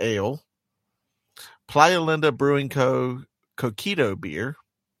Christmas Ale. Playa Linda Brewing Co. Coquito beer.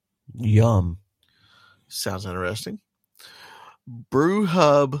 Yum. Sounds interesting. Brew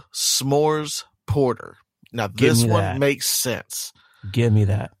Hub S'mores Porter. Now, this one makes sense. Give me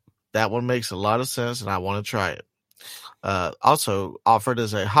that. That one makes a lot of sense, and I want to try it. Also offered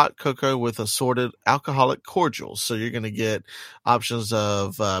as a hot cocoa with assorted alcoholic cordials. So you're going to get options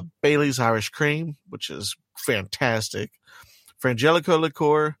of Bailey's Irish Cream, which is fantastic, Frangelico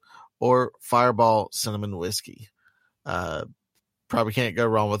liqueur, or Fireball Cinnamon Whiskey. Probably can't go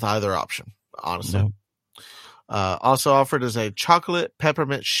wrong with either option, honestly. No. Also offered as a chocolate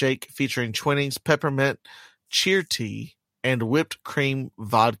peppermint shake featuring Twinings peppermint cheer tea and whipped cream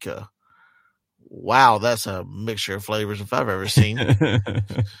vodka. Wow, that's a mixture of flavors if I've ever seen.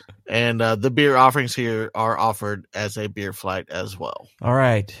 And the beer offerings here are offered as a beer flight as well. All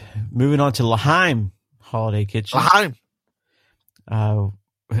right. Moving on to L'Heim Holiday Kitchen. L'Heim.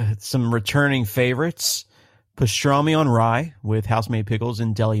 Some returning favorites. Pastrami on rye with house-made pickles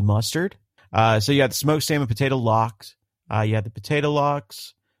and deli mustard. So you got the smoked salmon potato lox. You have the potato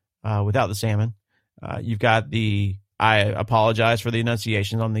lox without the salmon. You've got I apologize for the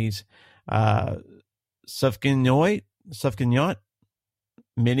enunciations on these. Sufganyoit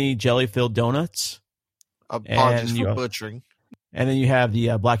mini jelly-filled donuts. Apologies for butchering. And then you have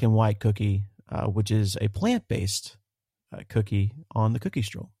the black and white cookie, which is a plant-based cookie on the cookie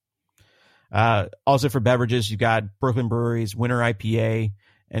stroll. Also for beverages, you've got Brooklyn Brewery's Winter IPA,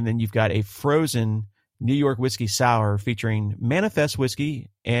 and then you've got a frozen New York whiskey sour featuring Manifest whiskey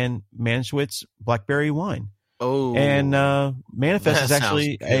and Manschwitz blackberry wine. Oh, and Manifest is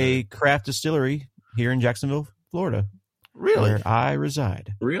actually a craft distillery here in Jacksonville, Florida. Really? Where I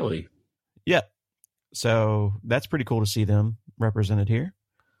reside. Really? Yeah. So that's pretty cool to see them represented here.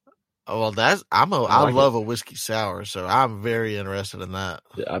 Oh, well, I love a whiskey sour, so I'm very interested in that.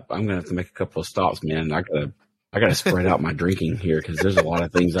 I'm gonna have to make a couple of stops, man. I gotta spread out my drinking here because there's a lot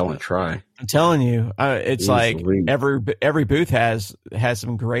of things I want to try. I'm telling you, it's like every booth has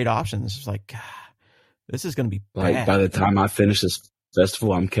some great options. It's like, God, this is going to be bad. Like by the time I finish this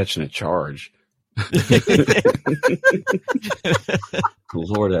festival, I'm catching a charge.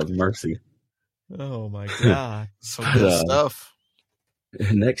 Lord have mercy. Oh my God. Some good stuff.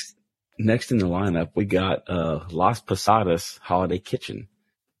 Next in the lineup, we got Las Posadas Holiday Kitchen.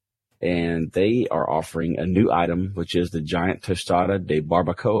 And they are offering a new item, which is the giant tostada de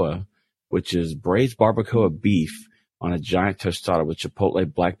barbacoa, which is braised barbacoa beef on a giant tostada with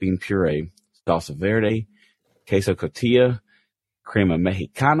chipotle black bean puree, salsa verde, queso cotija, crema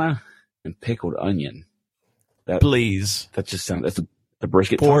mexicana, and pickled onion. Please. That just sounds, that's a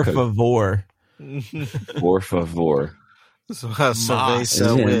brisket Por taco. favor. Por favor. So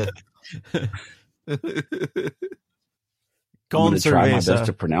cerveza with. I'm going to try my best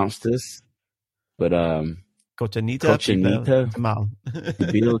to pronounce this, but Cochinita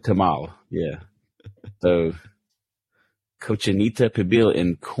pibil tamal. Yeah. So cochinita pibil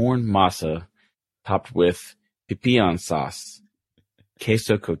in corn masa topped with pipián sauce,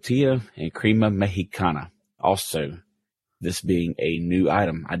 queso cotija, and crema mexicana. Also, this being a new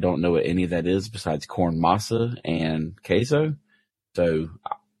item. I don't know what any of that is besides corn masa and queso. So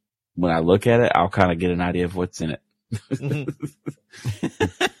when I look at it, I'll kind of get an idea of what's in it.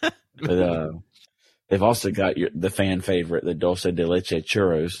 But they've also got the fan favorite, the dulce de leche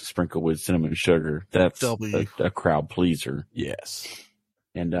churros sprinkled with cinnamon sugar. That's a crowd pleaser. Yes.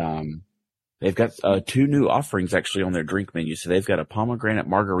 And they've got two new offerings actually on their drink menu. So they've got a pomegranate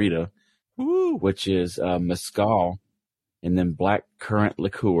margarita, which is mezcal, and then black currant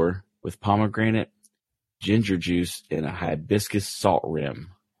liqueur with pomegranate, ginger juice, and a hibiscus salt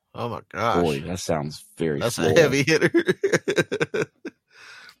rim. Oh my gosh. Boy, that sounds That's full. a heavy hitter.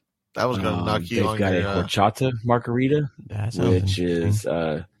 That was going to knock you on your... They've got a horchata margarita, which is,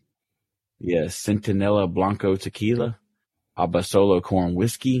 Centinela Blanco tequila, Abasolo corn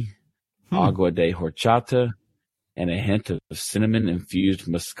whiskey, agua de horchata, and a hint of cinnamon-infused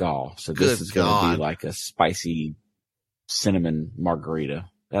mezcal. So this is going to be like a spicy cinnamon margarita.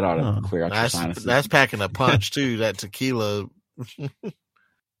 That ought to clear out your sinuses. That's packing a punch, too, that tequila...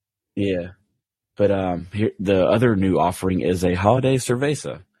 Yeah, but here the other new offering is a holiday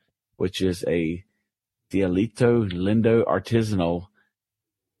cerveza, which is a Cielito Lindo artisanal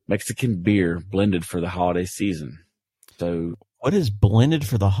Mexican beer blended for the holiday season. So, what does blended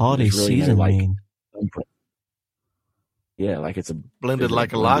for the holiday season mean? Yeah, like it's a blended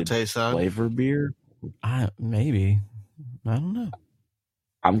like a latte, son. Flavor beer. Maybe. I don't know.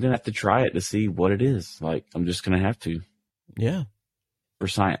 I'm going to have to try it to see what it is. Like, I'm just going to have to. Yeah. For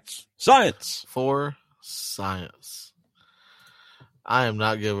science. Science. For science. I am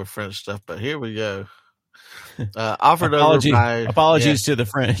not good with French stuff, but here we go. Offered over by... Apologies to the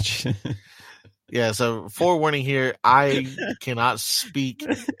French. Yeah, so forewarning here, I cannot speak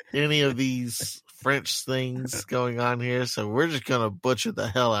any of these French things going on here, so we're just going to butcher the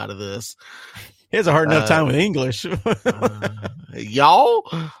hell out of this. He has a hard enough time with English. Y'all?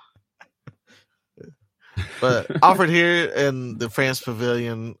 But offered here in the France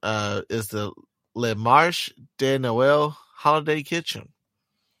Pavilion is the Le Marche de Noël Holiday Kitchen.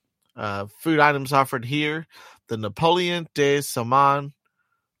 Food items offered here, the Napoleon de Saumon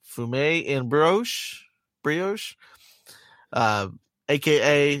Fumé en brioche,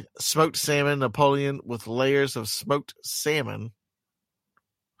 aka smoked salmon Napoleon with layers of smoked salmon.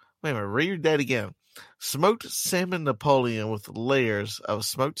 Wait a minute, read that again. Smoked salmon Napoleon with layers of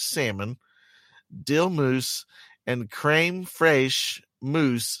smoked salmon, dill mousse, and crème fraîche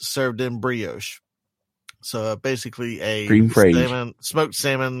mousse served in brioche. So basically a smoked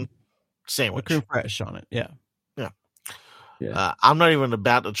salmon sandwich. With crème fraîche on it, yeah. I'm not even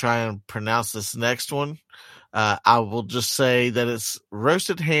about to try and pronounce this next one. I will just say that it's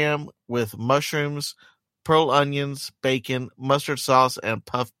roasted ham with mushrooms, pearl onions, bacon, mustard sauce, and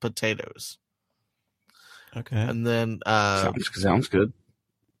puffed potatoes. Okay. And then... sounds good.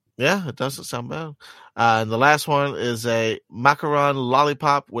 Yeah, it doesn't sound bad. And the last one is a macaron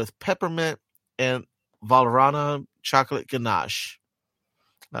lollipop with peppermint and Valrhona chocolate ganache.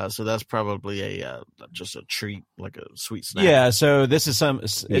 So that's probably just a treat, like a sweet snack. Yeah, so this is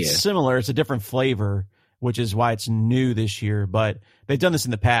similar. It's a different flavor, which is why it's new this year. But they've done this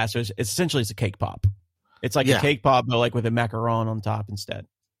in the past. So it's essentially a cake pop. It's like a cake pop, but like with a macaron on top instead.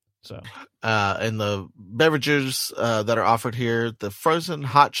 So, and the beverages that are offered here, the frozen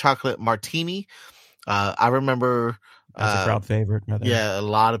hot chocolate martini. I remember that's a crowd favorite. Yeah, a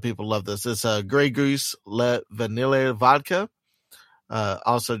lot of people love this. It's a Grey Goose Le Vanille vodka.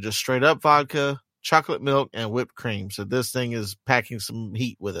 Also just straight up vodka, chocolate milk, and whipped cream. So this thing is packing some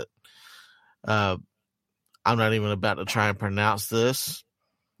heat with it. I'm not even about to try and pronounce this.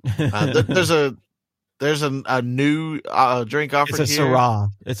 There's a new drink offered here. It's a Syrah.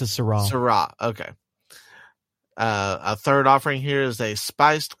 It's a Syrah. Syrah. Okay. A third offering here is a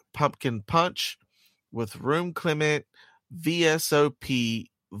spiced pumpkin punch with room clement VSOP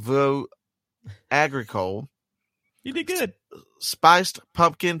Vaux Agricole. You did good. Spiced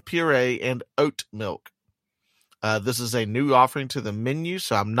pumpkin puree and oat milk. This is a new offering to the menu,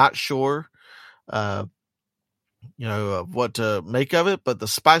 so I'm not sure, what to make of it. But the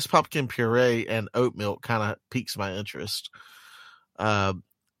spiced pumpkin puree and oat milk kind of piques my interest. And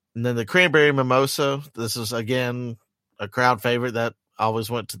then the cranberry mimosa. This is again a crowd favorite that always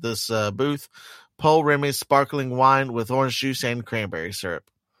went to this booth. Paul Remy sparkling wine with orange juice and cranberry syrup.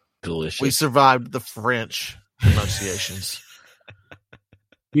 Delicious. We survived the French pronunciations.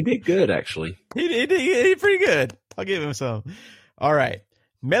 He did good, actually. He did pretty good. I'll give him some. All right.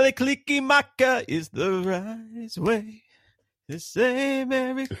 Melikliki Maka is the right way to say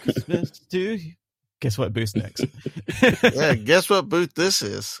Merry Christmas to you. Guess what booth next? Yeah, guess what booth this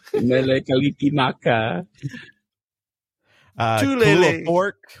is? Melikliki Maka. Kula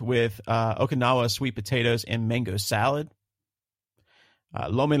pork with Okinawa sweet potatoes and mango salad.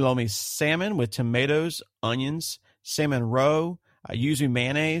 Lomi Lomi salmon with tomatoes, onions, salmon roe, yuzu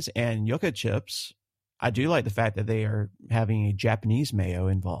mayonnaise, and yucca chips. I do like the fact that they are having a Japanese mayo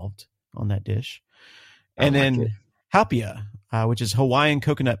involved on that dish. And then hapia, which is Hawaiian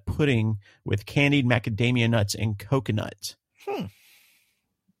coconut pudding with candied macadamia nuts and coconut.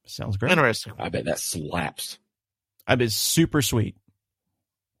 Sounds great. Interesting. I bet that slaps. I bet it's super sweet.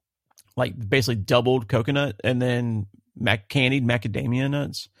 Like basically doubled coconut and then candied macadamia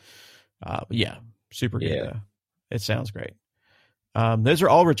nuts. Yeah, super good. Yeah. It sounds great. Those are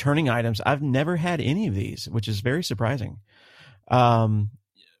all returning items. I've never had any of these, which is very surprising.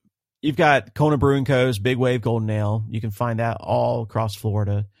 You've got Kona Brewing Co.'s Big Wave Golden Ale. You can find that all across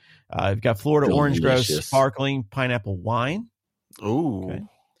Florida. You've got Florida Orange Grove Sparkling Pineapple Wine. Ooh. Okay.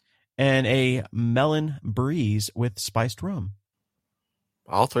 And a Melon Breeze with spiced rum.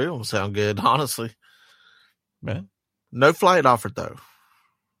 All three of them sound good, honestly. Yeah. No flight offered, though.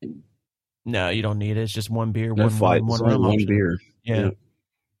 No, you don't need it. It's just one beer, No flight, one rum one option. beer. Yeah.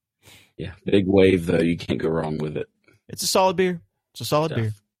 Yeah. Big Wave, though. You can't go wrong with it. It's a solid beer. It's a solid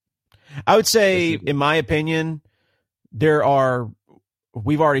beer. I would say, in my opinion,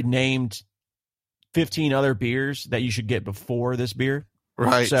 we've already named 15 other beers that you should get before this beer.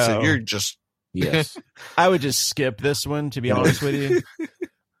 Right. So you're just... Yes. I would just skip this one, to be honest with you.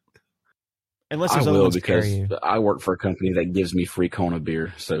 Unless I there's other will ones to carry because you. I work for a company that gives me free Kona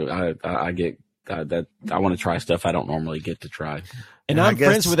beer, so I get that. I want to try stuff I don't normally get to try. And I I'm guess-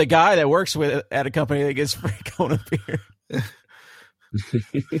 friends with a guy that works at a company that gets free Kona beer.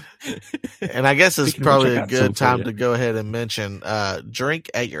 And I guess it's Speaking of probably which, I a got good some for time you. to go ahead and mention drink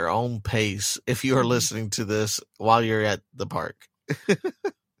at your own pace if you are listening to this while you're at the park.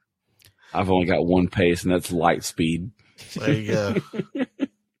 I've only got one pace, and that's light speed. There you go.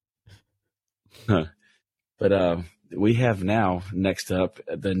 But we have now next up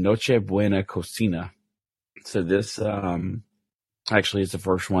the Noche Buena Cocina. So this actually is the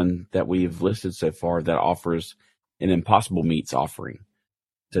first one that we've listed so far that offers an Impossible Meats offering.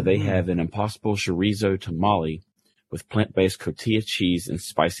 So they have an Impossible Chorizo Tamale with plant-based cotija cheese and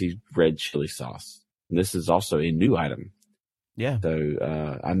spicy red chili sauce. And this is also a new item. Yeah.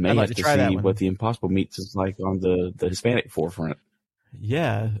 So I may I'd like have to to try that see one. what the Impossible Meats is like on the Hispanic forefront.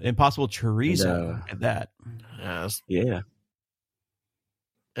 Yeah. Impossible chorizo. And, at that. Yeah, that's Yeah.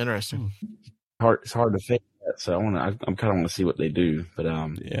 interesting. It's hard to fake that, so I'm kind of want to see what they do. But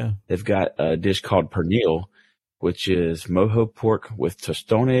Yeah. they've got a dish called pernil, which is mojo pork with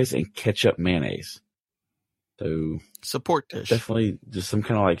tostones and ketchup mayonnaise. So It's a pork dish. definitely just some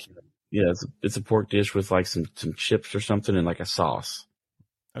kind of like, yeah, it's a pork dish with like some chips or something and like a sauce.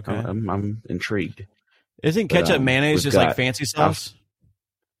 Okay. I'm intrigued. Isn't but, ketchup mayonnaise we've just like got- fancy sauce?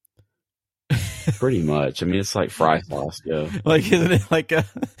 Pretty much. I mean, it's like fry sauce. Yeah. Like, isn't it like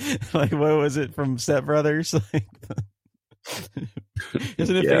like what was it from Step Brothers? Like,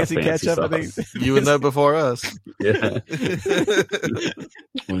 isn't it Yeah, fancy ketchup? I think. sauce. You would know before us. Yeah.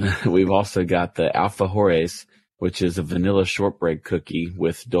 We've also got the alfajores, which is a vanilla shortbread cookie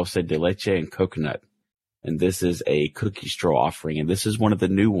with dulce de leche and coconut. And this is a cookie straw offering. And this is one of the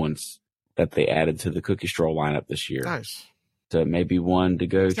new ones that they added to the cookie straw lineup this year. Nice. So maybe one to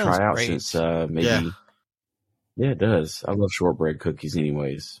go Sounds try out great. since maybe. Yeah. Yeah, it does. I love shortbread cookies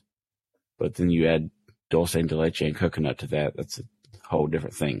anyways. But then you add dulce de leche and coconut to that. That's a whole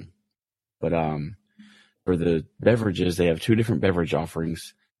different thing. But for the beverages, they have two different beverage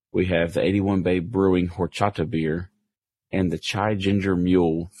offerings. We have the 81 Bay Brewing Horchata beer and the Chai Ginger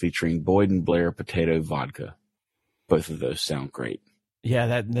Mule featuring Boyd and Blair Potato Vodka. Both of those sound great. Yeah,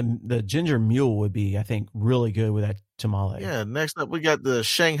 that the ginger mule would be, I think, really good with that tamale. Yeah, next up we got the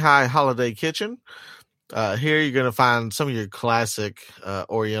Shanghai Holiday Kitchen. Here you're going to find some of your classic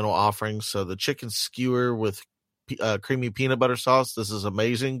Oriental offerings. So the chicken skewer with creamy peanut butter sauce. This is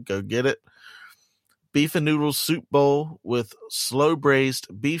amazing. Go get it. Beef and noodle soup bowl with slow braised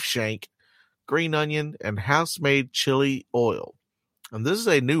beef shank, green onion, and house-made chili oil. And this is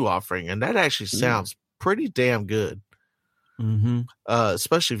a new offering, and that actually sounds pretty damn good. Mm-hmm.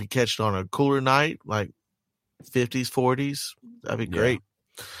 Especially if you catch it on a cooler night, like 50s, 40s. That'd be Yeah. great.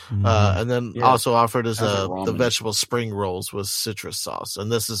 Mm-hmm. And then Yeah. also offered is Sounds like the ramen. vegetable spring rolls with citrus sauce. And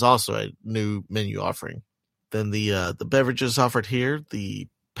this is also a new menu offering. Then the beverages offered here, the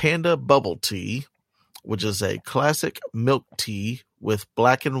Panda Bubble Tea, which is a classic milk tea with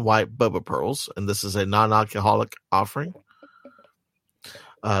black and white boba pearls. And this is a non-alcoholic offering.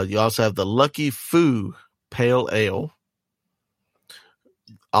 You also have the Lucky Fu Pale Ale.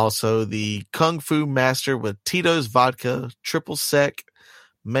 Also, the Kung Fu Master with Tito's vodka, triple sec,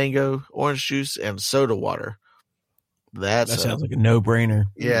 mango, orange juice, and soda water. That sounds like a no-brainer.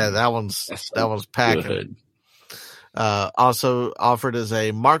 yeah, that one's That's packing. good. Also offered as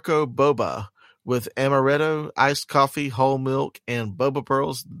a Marco Boba with amaretto, iced coffee, whole milk, and boba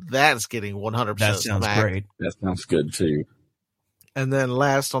pearls. That's getting 100% That sounds smacked. great. That sounds good too. And then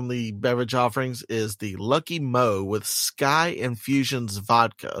last on the beverage offerings is the Lucky Mo with Sky Infusions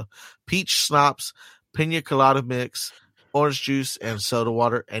vodka, peach schnapps, pina colada mix, orange juice, and soda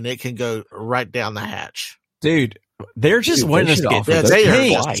water, and it can go right down the hatch. Dude, they're just Dude, wanting they us to should get offer Yeah, those they are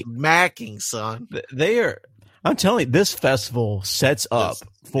paid. just smacking, son. They are. I'm telling you, this festival sets up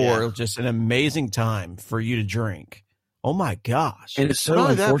for yeah. just an amazing time for you to drink. Oh my gosh! And it's so Not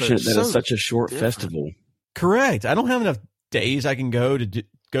only that, but unfortunate it's that it's so such a short different. festival. Correct. I don't have enough days I can go to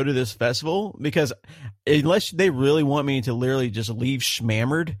this festival because unless they really want me to literally just leave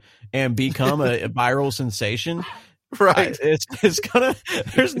schmammered and become a viral sensation, Right. it's gonna.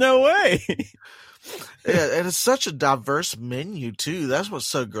 There's no way. Yeah, and it's such a diverse menu too. That's what's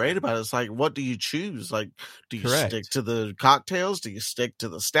so great about it. It's like, what do you choose? Like, do you Correct. stick to the cocktails? Do you stick to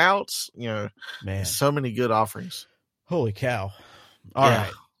the stouts? You know, Man, so many good offerings. holy cow! All right.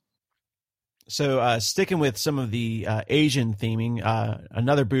 Yeah. So, sticking with some of the Asian theming,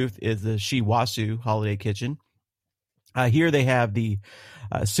 another booth is the Shiwasu Holiday Kitchen. Here they have the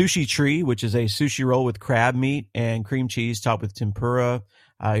sushi tree, which is a sushi roll with crab meat and cream cheese topped with tempura,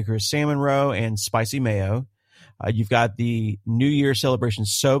 Icarus salmon roe, and spicy mayo. You've got the New Year celebration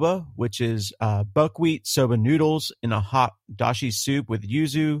soba, which is buckwheat soba noodles in a hot dashi soup with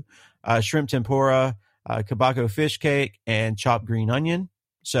yuzu, shrimp tempura, kabako fish cake, and chopped green onion.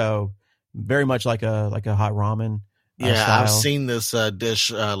 So very much like a hot ramen. Yeah, style. I've seen this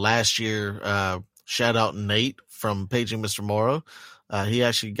dish last year. Shout out Nate from Paging Mr. Morrow. He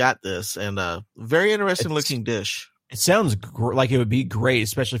actually got this, and very interesting looking dish. It sounds like it would be great,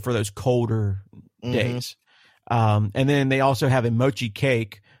 especially for those colder days. And then they also have a mochi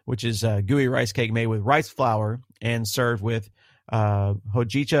cake, which is a gooey rice cake made with rice flour and served with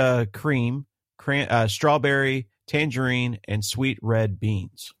hojicha cream, strawberry, tangerine, and sweet red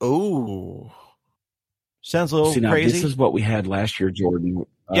beans. Ooh. Sounds a little now, crazy. This is what we had last year, Jordan.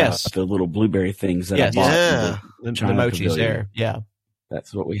 Yes. The little blueberry things that I bought. Yeah. The mochi's there. Yeah.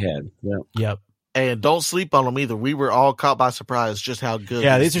 That's what we had. Yep. And don't sleep on them either. We were all caught by surprise just how good.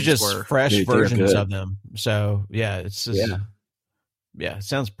 Yeah, these are just were. fresh Dude, versions of them. So yeah, it's just, it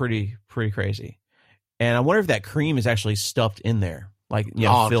sounds pretty crazy. And I wonder if that cream is actually stuffed in there, like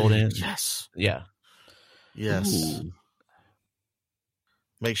filled in. Yes. Yeah. Yes. Ooh.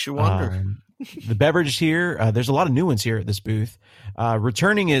 Makes you wonder. The beverage here, there's a lot of new ones here at this booth.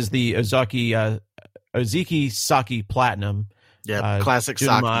 Returning is the Ozeki Sake Platinum. Yeah, classic sake.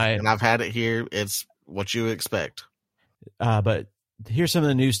 And I've had it here. It's what you expect. But here's some of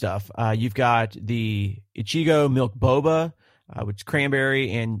the new stuff. You've got the Ichigo Milk Boba, which is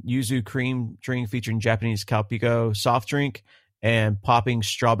cranberry and yuzu cream drink featuring Japanese Calpico soft drink and popping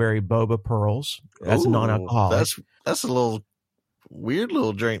strawberry boba pearls. That's non-alcoholic. That's a little weird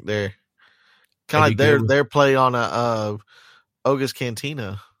little drink there. Kind of like their play on a Oga's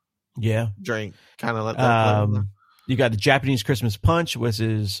Cantina. Yeah. Drink. Kind of like that. You got the Japanese Christmas Punch, which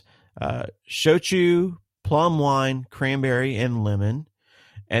is shochu, plum wine, cranberry, and lemon.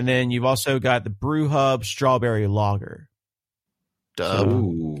 And then you've also got the Brew Hub Strawberry Lager.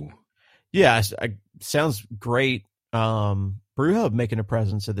 Ooh. Yeah, sounds great. Brew Hub making a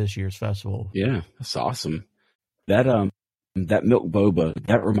presence at this year's festival. Yeah, that's awesome. That milk boba,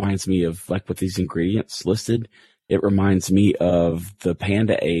 that reminds me of, like, with these ingredients listed, it reminds me of the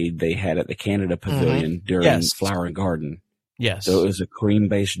Panda Aid they had at the Canada Pavilion during Flower and Garden. Yes. So it was a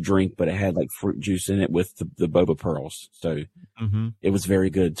cream-based drink, but it had like fruit juice in it with the boba pearls. So it was very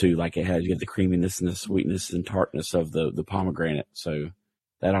good too. Like you get the creaminess and the sweetness and tartness of the pomegranate. So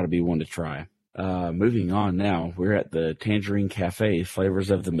that ought to be one to try. Moving on now, we're at the Tangerine Cafe, Flavors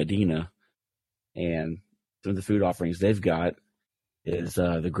of the Medina. And some of the food offerings they've got is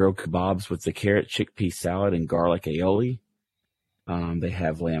the grilled kebabs with the carrot chickpea salad and garlic aioli. They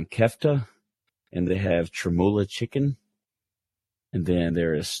have lamb kefta, and they have tremula chicken. And then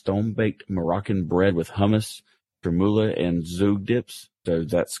there is stone-baked Moroccan bread with hummus, tremula, and zoug dips. So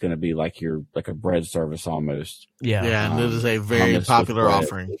that's going to be like a bread service almost. Yeah. Yeah, and it is a very popular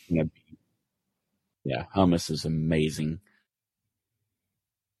offering. Yeah, hummus is amazing.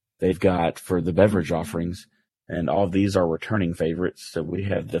 They've got, for the beverage offerings, and all of these are returning favorites. So we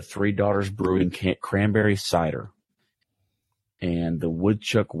have the Three Daughters Brewing Cranberry Cider and the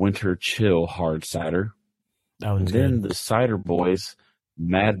Woodchuck Winter Chill Hard Cider. And then the Cider Boys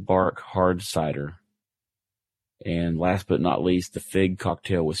Mad Bark Hard Cider. And last but not least, the Fig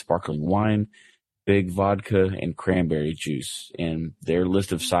Cocktail with sparkling wine, Fig Vodka, and cranberry juice. And their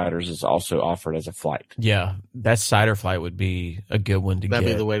list of ciders is also offered as a flight. Yeah, that cider flight would be a good one to get. That'd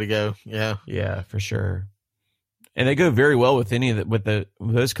be the way to go. Yeah. Yeah, for sure. And they go very well with any of with those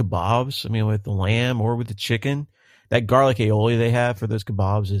kebabs. I mean, with the lamb or with the chicken. That garlic aioli they have for those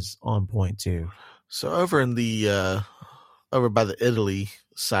kebabs is on point too. So over in the over by the Italy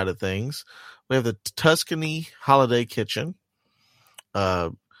side of things, we have the Tuscany Holiday Kitchen.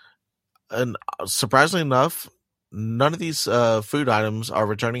 And surprisingly enough, none of these food items are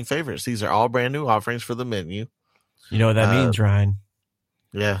returning favorites. These are all brand new offerings for the menu. You know what that means, Ryan?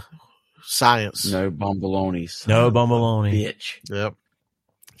 Yeah. Science. No bombolonis. No bomboloni. Bitch. Yep.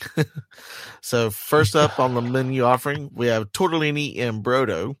 So first up on the menu offering, we have tortellini in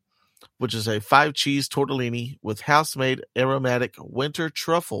brodo, which is a 5-cheese tortellini with house-made aromatic winter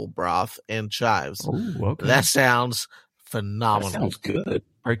truffle broth and chives. Ooh, okay. That sounds phenomenal. That sounds good.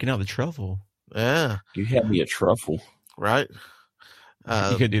 Breaking out the truffle. Yeah. You had me a truffle. Right.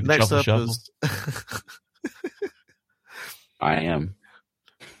 You could do the next truffle up shuffle. I am.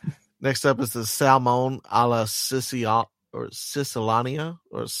 Next up is the salmon alla Siciliana,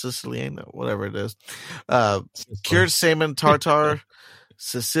 whatever it is. Cured salmon tartare,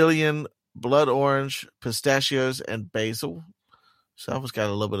 Sicilian blood orange, pistachios, and basil. So I almost got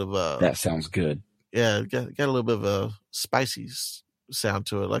a little bit of a. That sounds good. Yeah, got a little bit of a spicy sound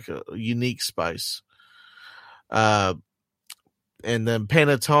to it, like a unique spice. And then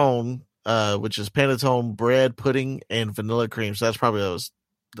panettone, which is panettone bread pudding and vanilla cream. So that's probably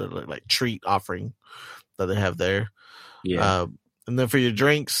the like treat offering that they have there. Yeah. And then for your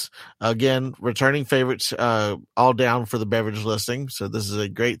drinks, again, returning favorites, all down for the beverage listing. So this is a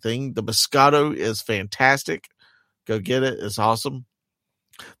great thing. The Moscato is fantastic. Go get it. It's awesome.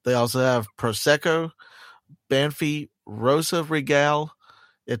 They also have Prosecco, Banfi, Rosa Regal,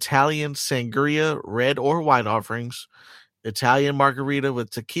 Italian Sangria, red or white offerings, Italian Margarita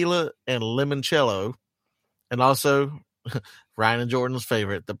with tequila and limoncello, and also Ryan and Jordan's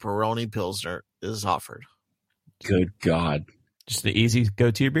favorite, the Peroni Pilsner, is offered. Good God. Just the easy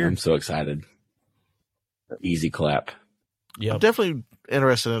go-to beer. I'm so excited. Easy clap. Yeah, I'm definitely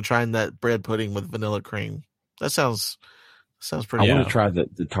interested in trying that bread pudding with vanilla cream. That sounds pretty I good. want to try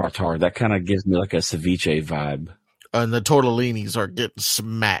the tartare. That kind of gives me like a ceviche vibe. And the tortellinis are getting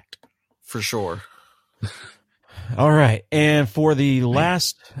smacked for sure. All right. And for the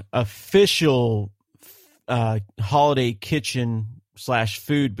last official holiday kitchen /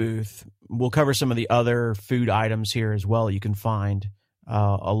 food booth, we'll cover some of the other food items here as well you can find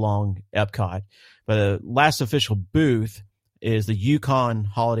along Epcot. But the last official booth is the Yukon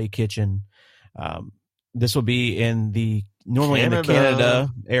Holiday Kitchen. This will be in the normally in the Canada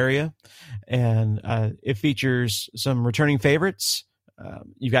area, and it features some returning favorites.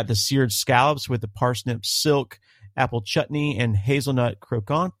 You've got the seared scallops with the parsnip silk, apple chutney, and hazelnut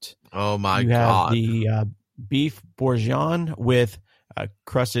croquant. Oh my you God. have the beef bourguignon with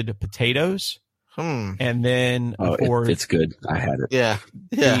crusted potatoes. And then it's good. I had it. Yeah.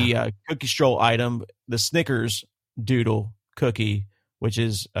 The cookie stroll item, the Snickers doodle cookie, which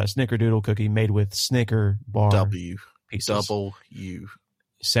is a snickerdoodle cookie made with Snicker bar pieces. Double U.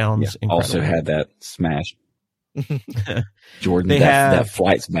 Sounds incredible. Also had that smash. Jordan, They that have-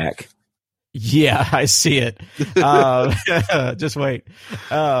 flight's back. Yeah, I see it. Just wait.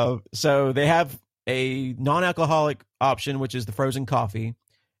 So they have a non-alcoholic option, which is the frozen coffee,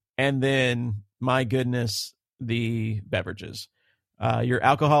 and then, my goodness, the beverages. Your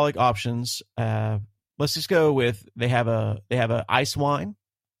alcoholic options. Let's just go with they have a ice wine.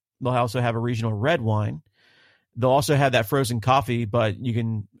 They'll also have a regional red wine. They'll also have that frozen coffee, but you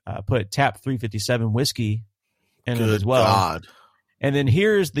can put tap 357 whiskey in it as well. God. And then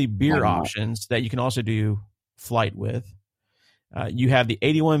here's the beer Why not? options that you can also do flight with. You have the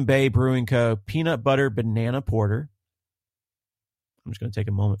 81 Bay Brewing Co. Peanut Butter Banana Porter. I'm just going to take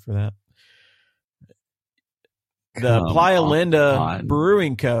a moment for that. The Come Playa Linda on.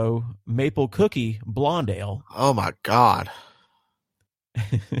 Brewing Co. Maple Cookie Blonde Ale. Oh my God.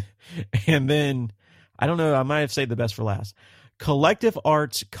 And then, I don't know, I might have saved the best for last. Collective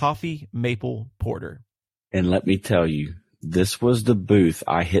Arts Coffee Maple Porter. And let me tell you, this was the booth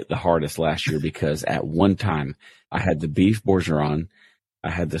I hit the hardest last year because at one time I had the beef bourguignon, I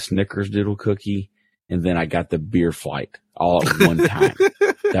had the Snickers doodle cookie, and then I got the beer flight all at one time.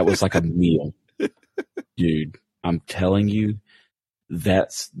 That was like a meal. Dude, I'm telling you,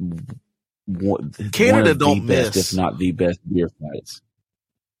 that's one Canada of don't the best, miss. if not the best beer flights.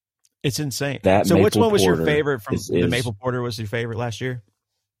 It's insane. That So which maple one was your porter favorite from is- the Maple Porter was your favorite last year?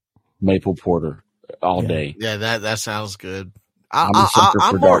 Maple porter all Yeah. day. Yeah, that sounds good. I'm a sucker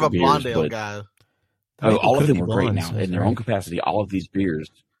I'm for more of dark a blonde beers, ale but- guy. Oh, all of them Cookie were great Blondes now was in their great. own capacity. All of these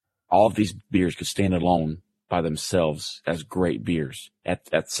beers could stand alone by themselves as great beers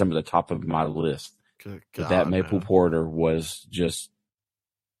at some of the top of my list. Good But God, that maple man. porter was just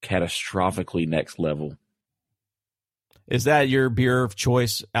catastrophically next level. Is that your beer of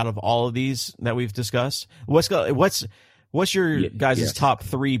choice out of all of these that we've discussed? What's your guys' yes. top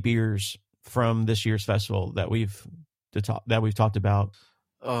 3 beers from this year's festival that we've talked about?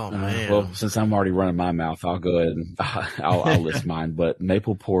 Oh man. Well, since I'm already running my mouth, I'll go ahead and I'll list mine. But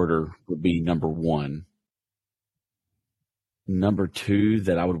maple porter would be number 1. Number 2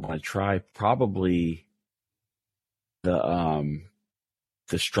 that I would want to try, probably the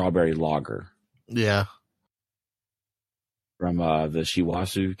strawberry lager yeah. from the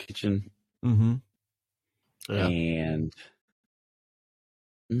Shiwasu kitchen. Mm-hmm. Yeah. And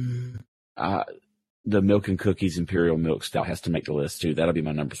the milk and cookies imperial milk stout has to make the list too. That'll be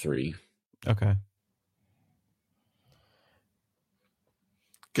my number 3. Okay.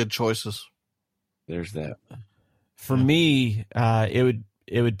 Good choices. There's that. For me, it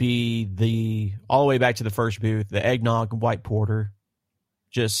would be all the way back to the first booth, the eggnog white porter.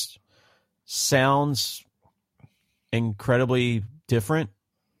 Just sounds incredibly different.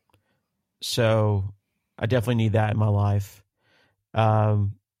 So I definitely need that in my life. I'd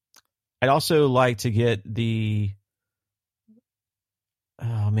also like to get probably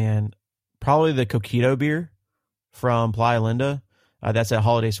the Coquito beer from Playa Linda. That's at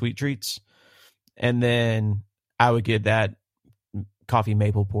Holiday Sweet Treats. And then I would get that coffee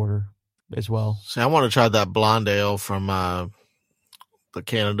maple porter as well. See, I want to try that blonde ale from the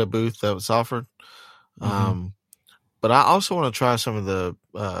Canada booth that was offered. But I also want to try some of the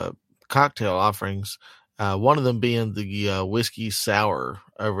cocktail offerings. One of them being the whiskey sour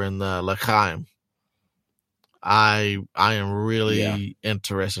over in the L'Chaim. I am really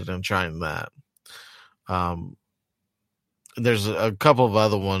interested in trying that. There's a couple of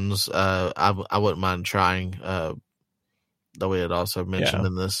other ones I wouldn't mind trying that we had also mentioned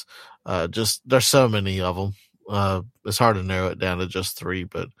in this. Just there's so many of them. It's hard to narrow it down to just 3,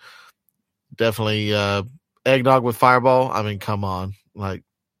 but definitely eggnog with Fireball. I mean, come on, like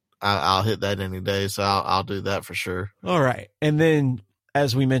I'll hit that any day, so I'll do that for sure. All right, and then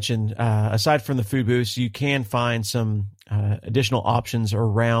as we mentioned, aside from the food booths, you can find some additional options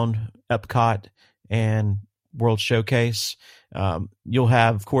around Epcot and World Showcase. You'll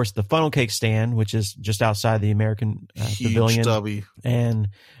have, of course, the funnel cake stand, which is just outside the American Pavilion. W. And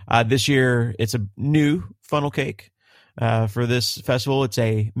this year, it's a new funnel cake for this festival. It's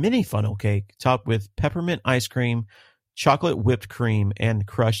a mini funnel cake topped with peppermint ice cream, chocolate whipped cream, and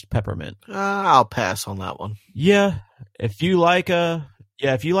crushed peppermint. I'll pass on that one. Yeah, if you like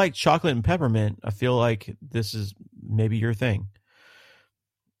chocolate and peppermint, I feel like this is maybe your thing.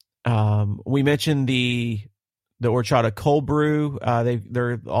 We mentioned the horchata cold brew. They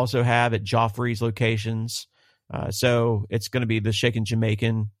also have at Joffrey's locations. So it's going to be the shaken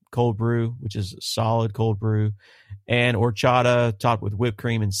Jamaican cold brew, which is a solid cold brew, and horchata topped with whipped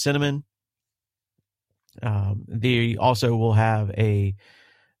cream and cinnamon. They also will have a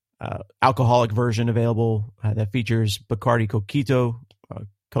alcoholic version available that features Bacardi Coquito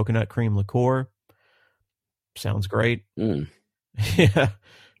coconut cream liqueur. Sounds great. Yeah.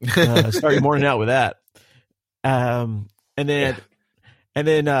 Start your morning out with that. And then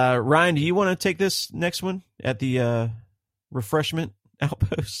Ryan, do you want to take this next one at the refreshment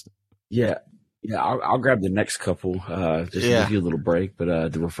outpost? Yeah. I'll grab the next couple just to give you a little break.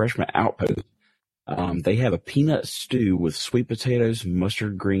 But the refreshment outpost, they have a peanut stew with sweet potatoes,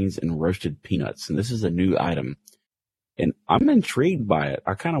 mustard greens, and roasted peanuts. And this is a new item, and I'm intrigued by it.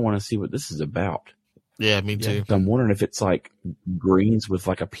 I kind of want to see what this is about. Yeah, me too. So I'm wondering if it's like greens with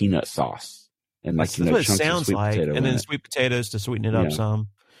like a peanut sauce and like that's what it chunks sounds of sweet like, potato and then in it. sweet potatoes to sweeten it up some.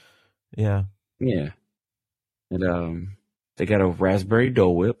 Yeah. And they got a raspberry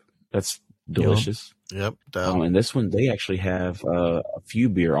Dole Whip. That's delicious. Yep. And this one, they actually have a few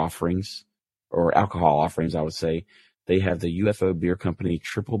beer offerings, or alcohol offerings, I would say. They have the UFO Beer Company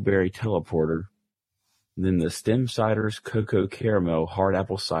Triple Berry Teleporter, and then the Stem Ciders Cocoa Caramel Hard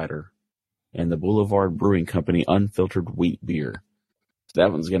Apple Cider, and the Boulevard Brewing Company Unfiltered Wheat Beer. So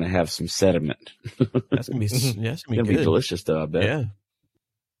that one's going to have some sediment. That's going to be, it's going to be delicious, though, I bet. Yeah.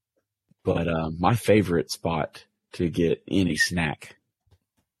 But my favorite spot to get any snack,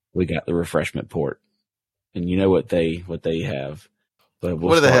 we got the refreshment port. And you know what they have. But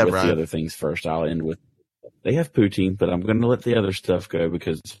we'll start have, with Ryan? the other things first. I'll end with, they have poutine, but I'm going to let the other stuff go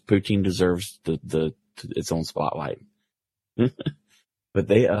because poutine deserves its own spotlight. But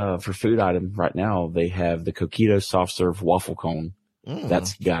they, for food item right now, they have the Coquito soft serve waffle cone.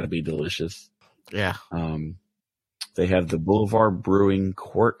 That's got to be delicious. Yeah. They have the Boulevard Brewing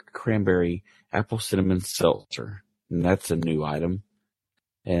Quirk Cranberry Apple Cinnamon Seltzer, and that's a new item.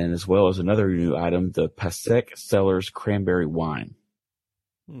 And as well as another new item, the Pasek Cellars Cranberry Wine.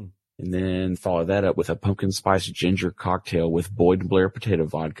 And then follow that up with a pumpkin spice ginger cocktail with Boyd and Blair potato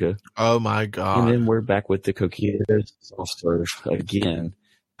vodka. Oh my God. And then we're back with the Coquito soft serve again,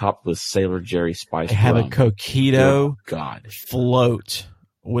 topped with Sailor Jerry spiced rum. Have a Coquito float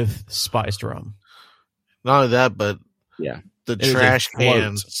with spiced rum. Not only that, but the It trash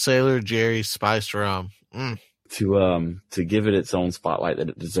can Sailor Jerry spiced rum. To give it its own spotlight that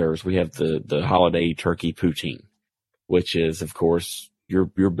it deserves, we have the holiday turkey poutine, which is, of course,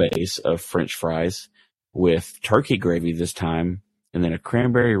 your base of French fries with turkey gravy this time, and then a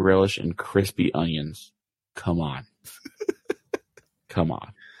cranberry relish and crispy onions. Come on. Come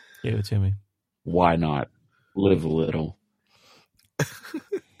on. Give it to me. Why not? Live a little.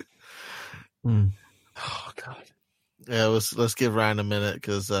 Oh, God. Yeah, let's give Ryan a minute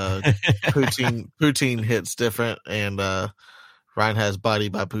because poutine hits different, and Ryan has body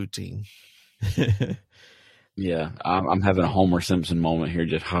by poutine. Yeah, I'm having a Homer Simpson moment here.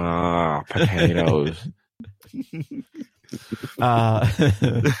 Just potatoes. Uh,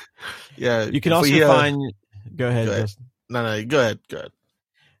 Yeah, you can if also we, find. Go ahead, go ahead. Justin. No, go ahead. Go ahead.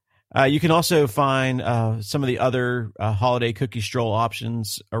 You can also find some of the other holiday cookie stroll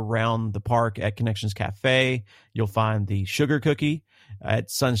options around the park at Connections Cafe. You'll find the sugar cookie at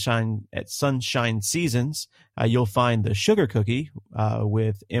Sunshine Seasons. You'll find the sugar cookie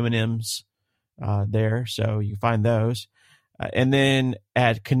with M&Ms there, so you find those. And then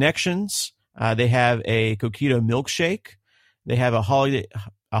at Connections, they have a Coquito milkshake. They have a holiday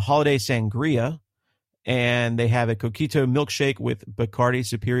sangria. And they have a Coquito milkshake with Bacardi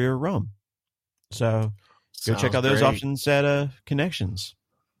Superior rum. So go check out those options at Connections.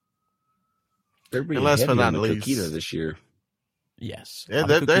 They're being And last heavy but on not the least- Coquito this year. Yes. Yeah,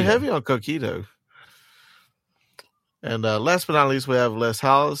 they're heavy on Coquito. And last but not least, we have Les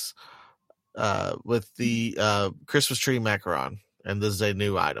Halles with the Christmas tree macaron. And this is a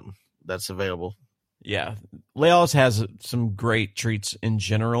new item that's available. Yeah. Leo's has some great treats in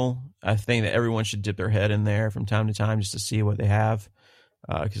general. I think that everyone should dip their head in there from time to time just to see what they have.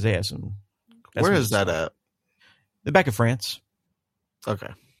 Because they have some. Where is that at? The back of France. Okay.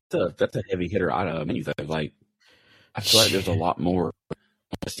 That's a heavy hitter item menu. Like, I feel like there's a lot more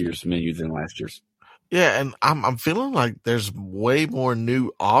this year's menu than last year's. Yeah, and I'm feeling like there's way more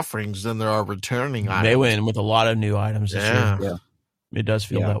new offerings than there are returning items. They went with a lot of new items this year. Yeah. It does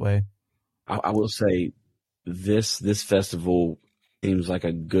feel that way. I will say this festival seems like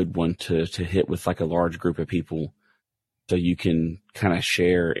a good one to hit with like a large group of people, so you can kind of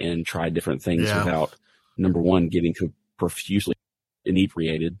share and try different things without, number one, getting profusely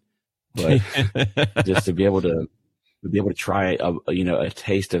inebriated, but just to be able to try a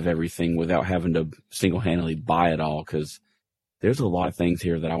taste of everything without having to single-handedly buy it all, because there's a lot of things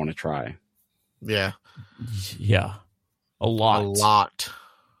here that I want to try. Yeah. Yeah. A lot.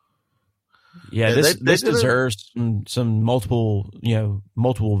 Yeah, this deserves some multiple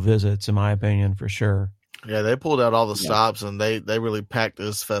visits, in my opinion, for sure. Yeah, they pulled out all the stops, and they really packed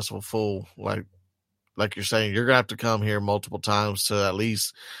this festival full. Like you're saying, you're gonna have to come here multiple times to at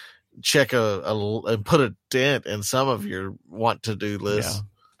least check and put a dent in some of your want to do list. Yeah.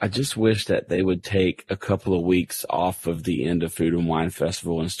 I just wish that they would take a couple of weeks off of the end of Food and Wine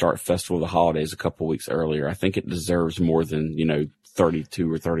Festival and start Festival of the Holidays a couple of weeks earlier. I think it deserves more than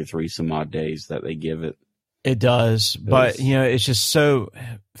 32 or 33 some odd days that they give it. It does, but it's just so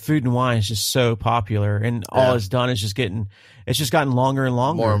Food and Wine is just so popular, and all it's done is it's just gotten longer and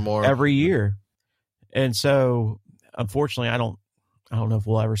longer, more and more every year. And so, unfortunately, I don't know if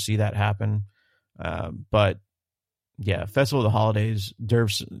we'll ever see that happen. But yeah, Festival of the Holidays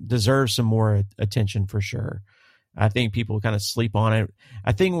deserves some more attention for sure. I think people kind of sleep on it.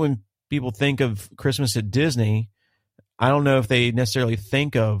 I think when people think of Christmas at Disney, I don't know if they necessarily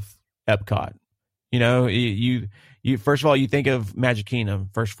think of Epcot. You first of all, you think of Magic Kingdom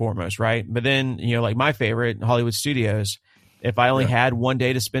first and foremost, right? But then, like my favorite, Hollywood Studios. If I only had one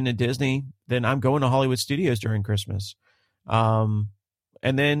day to spend at Disney, then I'm going to Hollywood Studios during Christmas. And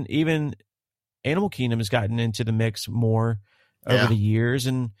then even Animal Kingdom has gotten into the mix more over the years,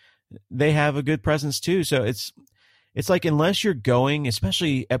 and they have a good presence too. So it's like, unless you're going,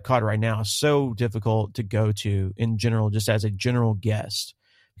 especially Epcot right now, is so difficult to go to in general, just as a general guest,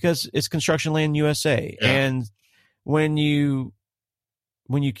 because it's Construction Land USA. Yeah. And when you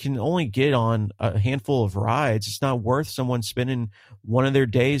can only get on a handful of rides, it's not worth someone spending one of their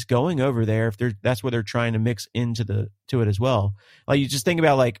days going over there if that's what they're trying to mix into it as well. Like, you just think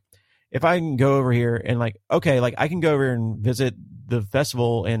about, like, if I can go over here and I can go over and visit the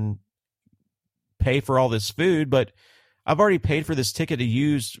festival and pay for all this food, but I've already paid for this ticket to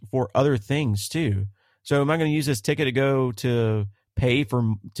use for other things too. So am I going to use this ticket to go to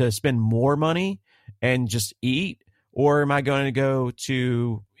to spend more money and just eat? Or am I going to go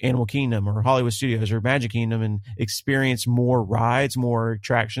to Animal Kingdom or Hollywood Studios or Magic Kingdom and experience more rides, more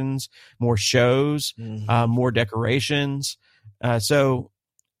attractions, more shows, more decorations? So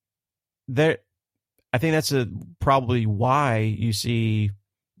there, I think that's probably why you see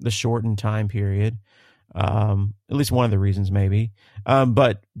the shortened time period. At least one of the reasons, maybe.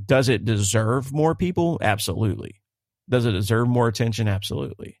 But does it deserve more people? Absolutely. Does it deserve more attention?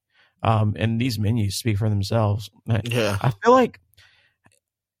 Absolutely. And these menus speak for themselves. Yeah. I feel like,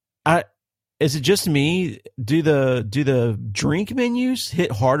 is it just me? Do the drink menus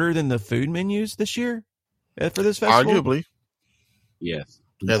hit harder than the food menus this year for this festival? Arguably. Yes.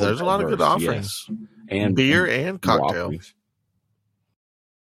 Yeah, there's a lot of good offerings. Yes. And beer and cocktail.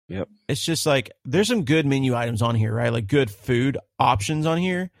 Yep. It's just like, there's some good menu items on here, right? Like good food options on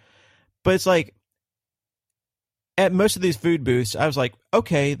here. But it's like, at most of these food booths, I was like,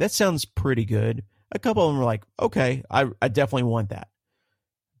 okay, that sounds pretty good. a couple of them were like, okay, I definitely want that.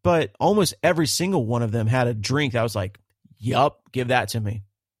 But almost every single one of them had a drink that I was like, yup, give that to me.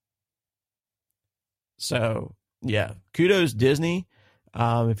 So, yeah, kudos Disney.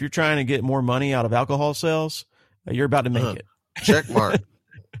 If you're trying to get more money out of alcohol sales, you're about to make it. Check mark.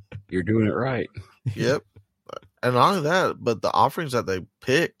 You're doing it right. Yep. And not only that, but the offerings that they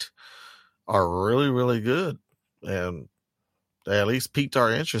picked are really, really good. And they at least piqued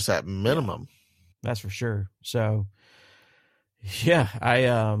our interest at minimum. That's for sure. So, yeah,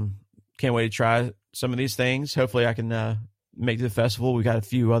 I can't wait to try some of these things. Hopefully I can make the festival. We got a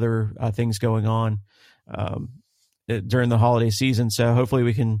few other things going on during the holiday season. So hopefully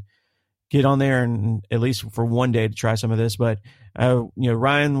we can get on there and at least for one day to try some of this. But,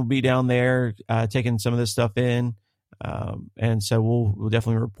 Ryan will be down there taking some of this stuff in. And so we'll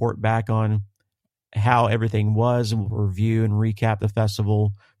definitely report back on how everything was, and we'll review and recap the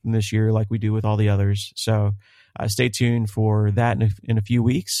festival from this year like we do with all the others. So stay tuned for that in a few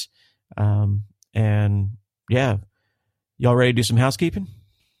weeks. And yeah, y'all ready to do some housekeeping?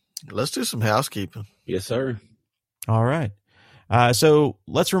 Let's do some housekeeping. Yes, sir. All right. So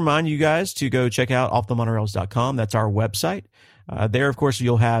let's remind you guys to go check out offthemonorails.com. That's our website. There, of course,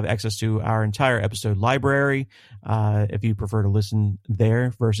 you'll have access to our entire episode library if you prefer to listen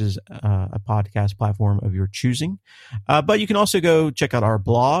there versus a podcast platform of your choosing. But you can also go check out our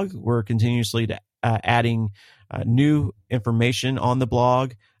blog. We're continuously adding new information on the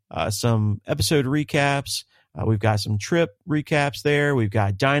blog, some episode recaps. We've got some trip recaps there. We've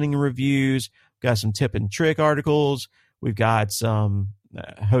got dining reviews. We've got some tip and trick articles. We've got some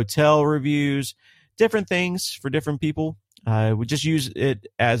hotel reviews, different things for different people. We just use it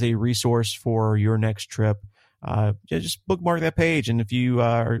as a resource for your next trip. Just bookmark that page. And if you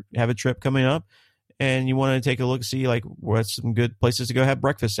have a trip coming up and you want to take a look, see like what's some good places to go have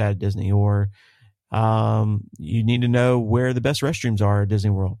breakfast at Disney, or you need to know where the best restrooms are at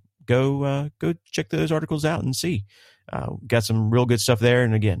Disney World, go check those articles out and see. Got some real good stuff there.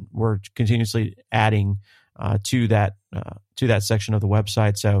 And again, we're continuously adding to that section of the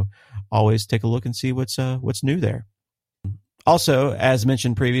website. So always take a look and see what's new there. Also, as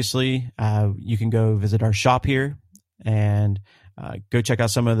mentioned previously, you can go visit our shop here and go check out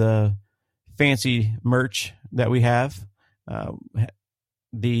some of the fancy merch that we have.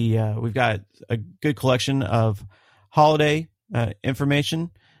 We've got a good collection of holiday information.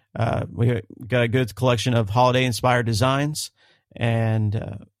 We got a good collection of holiday inspired designs.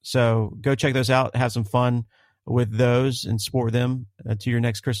 And so go check those out, have some fun with those and support them to your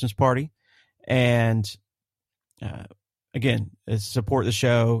next Christmas party. And again, support the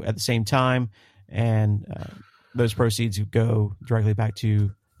show at the same time. And those proceeds go directly back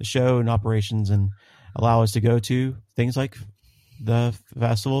to the show and operations and allow us to go to things like the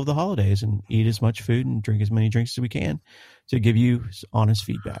Festival of the Holidays and eat as much food and drink as many drinks as we can to give you honest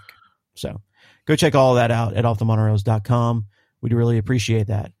feedback. So go check all that out at offthemonorails.com. We'd really appreciate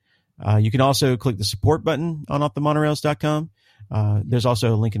that. You can also click the support button on offthemonorails.com. There's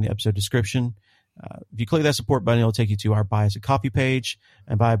also a link in the episode description. If you click that support button, it'll take you to our Buy Us a Coffee page.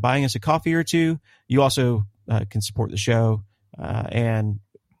 And by buying us a coffee or two, you also can support the show and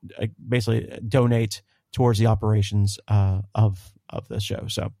basically donate towards the operations of the show.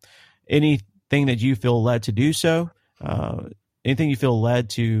 So anything that you feel led to do so, anything you feel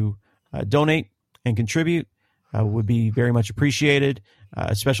led to donate and contribute would be very much appreciated.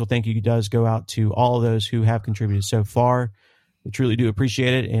 A special thank you does go out to all of those who have contributed so far. We truly do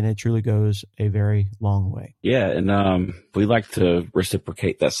appreciate it, and it truly goes a very long way. Yeah, and we like to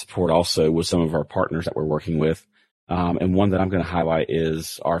reciprocate that support also with some of our partners that we're working with. And one that I'm going to highlight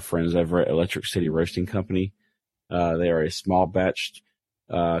is our friends over at Electric City Roasting Company. They are a small batch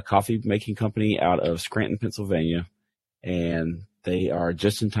coffee making company out of Scranton, Pennsylvania, and they are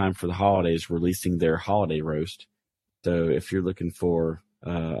just in time for the holidays releasing their holiday roast. So if you're looking for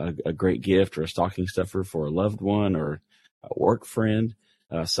a great gift or a stocking stuffer for a loved one or a work friend,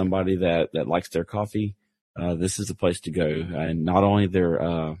 somebody that likes their coffee, this is the place to go. And not only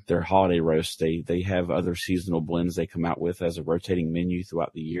their holiday roast, they have other seasonal blends they come out with as a rotating menu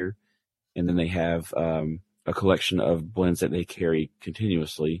throughout the year. And then they have a collection of blends that they carry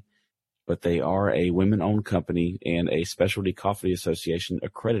continuously. But they are a women-owned company and a Specialty Coffee Association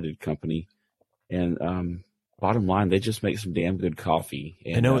accredited company. And bottom line, they just make some damn good coffee.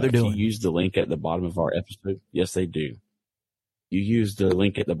 And they know what they're doing. You use the link at the bottom of our episode. Yes, they do. You use the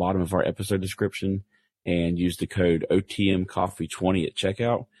link at the bottom of our episode description and use the code OTMCoffee20 at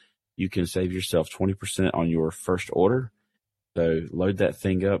checkout. You can save yourself 20% on your first order. So load that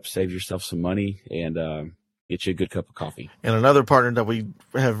thing up, save yourself some money, and get you a good cup of coffee. And another partner that we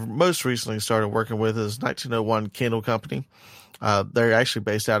have most recently started working with is 1901 Candle Company. They're actually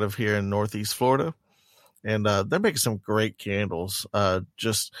based out of here in Northeast Florida. And they're making some great candles.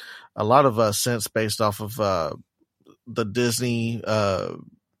 Just a lot of scents based off of the Disney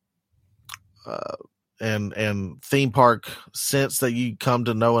and theme park scents that you come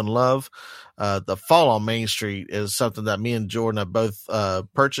to know and love. The Fall on Main Street is something that me and Jordan have both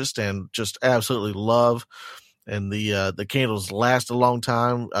purchased and just absolutely love. And the candles last a long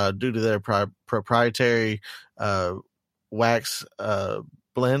time due to their proprietary wax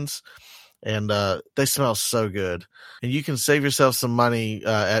blends. And they smell so good. And you can save yourself some money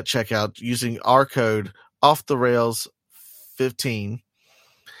at checkout using our code OffTheRails15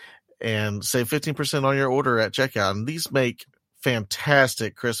 and save 15% on your order at checkout. And these make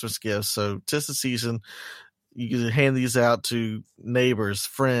fantastic Christmas gifts. So 'tis the season. You can hand these out to neighbors,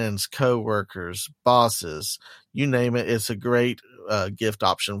 friends, co-workers, bosses, you name it. It's a great gift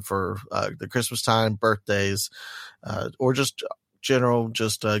option for the Christmas time, birthdays, or just general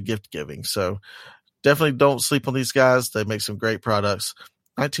gift giving. So definitely don't sleep on these guys. They make some great products.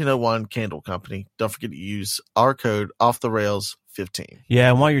 1901 Candle Company. Don't forget to use our code OffTheRails15. Yeah,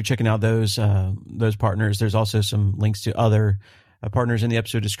 and while you're checking out those partners, there's also some links to other partners in the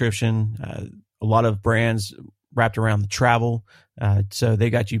episode description. A lot of brands wrapped around the travel, so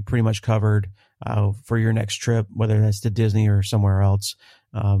they got you pretty much covered for your next trip, whether that's to Disney or somewhere else.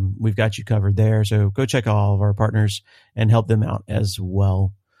 We've got you covered there. So go check out all of our partners and help them out as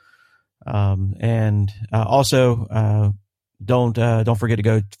well. And also, don't forget to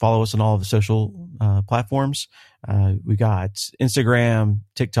go follow us on all of the social platforms. We got Instagram,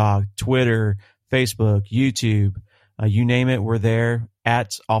 TikTok, Twitter, Facebook, YouTube, you name it. We're there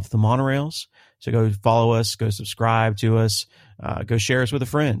at Off the Monorails. So go follow us, go subscribe to us, go share us with a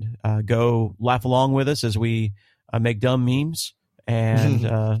friend, go laugh along with us as we make dumb memes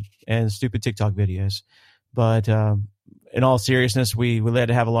and stupid TikTok videos. But in all seriousness, we like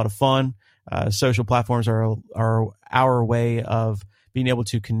to have a lot of fun. Social platforms are our way of being able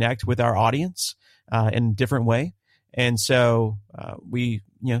to connect with our audience in a different way. And so we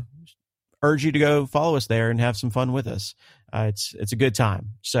urge you to go follow us there and have some fun with us. It's a good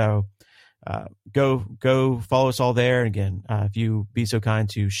time. So go follow us all there. And again, if you be so kind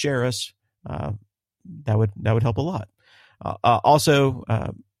to share us, that would help a lot. Also,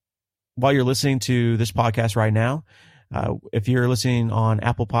 while you're listening to this podcast right now, if you're listening on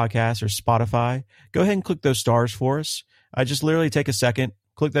Apple Podcasts or Spotify, go ahead and click those stars for us. Just literally take a second,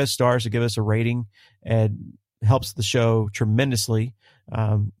 click those stars to give us a rating. It helps the show tremendously,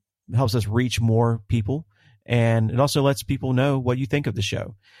 helps us reach more people, and it also lets people know what you think of the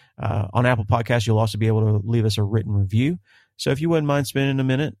show. On Apple Podcasts, you'll also be able to leave us a written review. So if you wouldn't mind spending a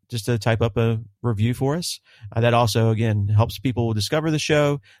minute just to type up a review for us, that also, again, helps people discover the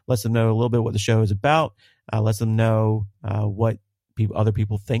show, lets them know a little bit what the show is about, lets them know what other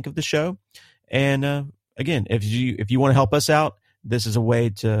people think of the show. And again, if you want to help us out, this is a way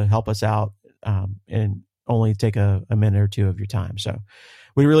to help us out and only take a minute or two of your time. So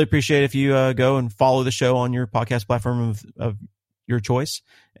we really appreciate if you go and follow the show on your podcast platform of your choice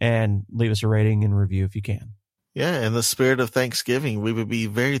and leave us a rating and review if you can. Yeah, in the spirit of Thanksgiving, we would be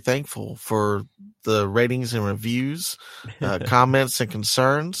very thankful for the ratings and reviews, comments and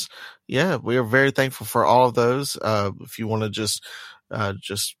concerns. Yeah, we are very thankful for all of those. If you want to just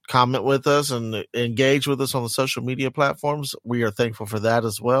comment with us and engage with us on the social media platforms, we are thankful for that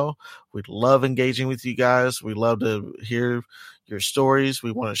as well. We love engaging with you guys. We love to hear your stories.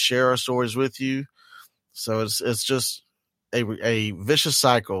 We want to share our stories with you. So it's just a vicious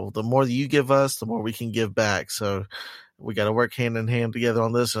cycle. The more that you give us, the more we can give back. So we got to work hand in hand together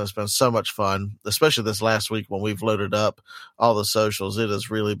on this, and it's been so much fun, especially this last week when we've loaded up all the socials. It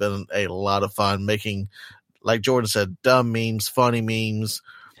has really been a lot of fun making, like Jordan said, dumb memes, funny memes,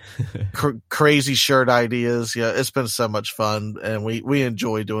 crazy shirt ideas. Yeah, it's been so much fun, and we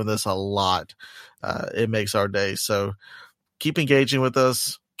enjoy doing this a lot. It makes our day. So keep engaging with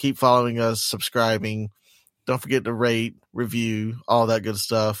us, keep following us, subscribing. Don't forget to rate, review, all that good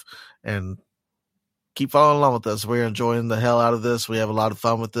stuff, and keep following along with us. We're enjoying the hell out of this. We have a lot of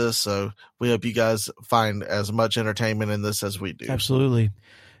fun with this, so we hope you guys find as much entertainment in this as we do. Absolutely.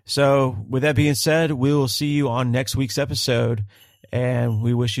 So with that being said, we will see you on next week's episode, and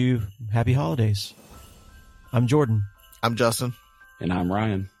we wish you happy holidays. I'm Jordan. I'm Justin. And I'm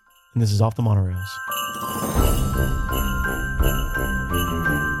Ryan. And this is Off the Monorails.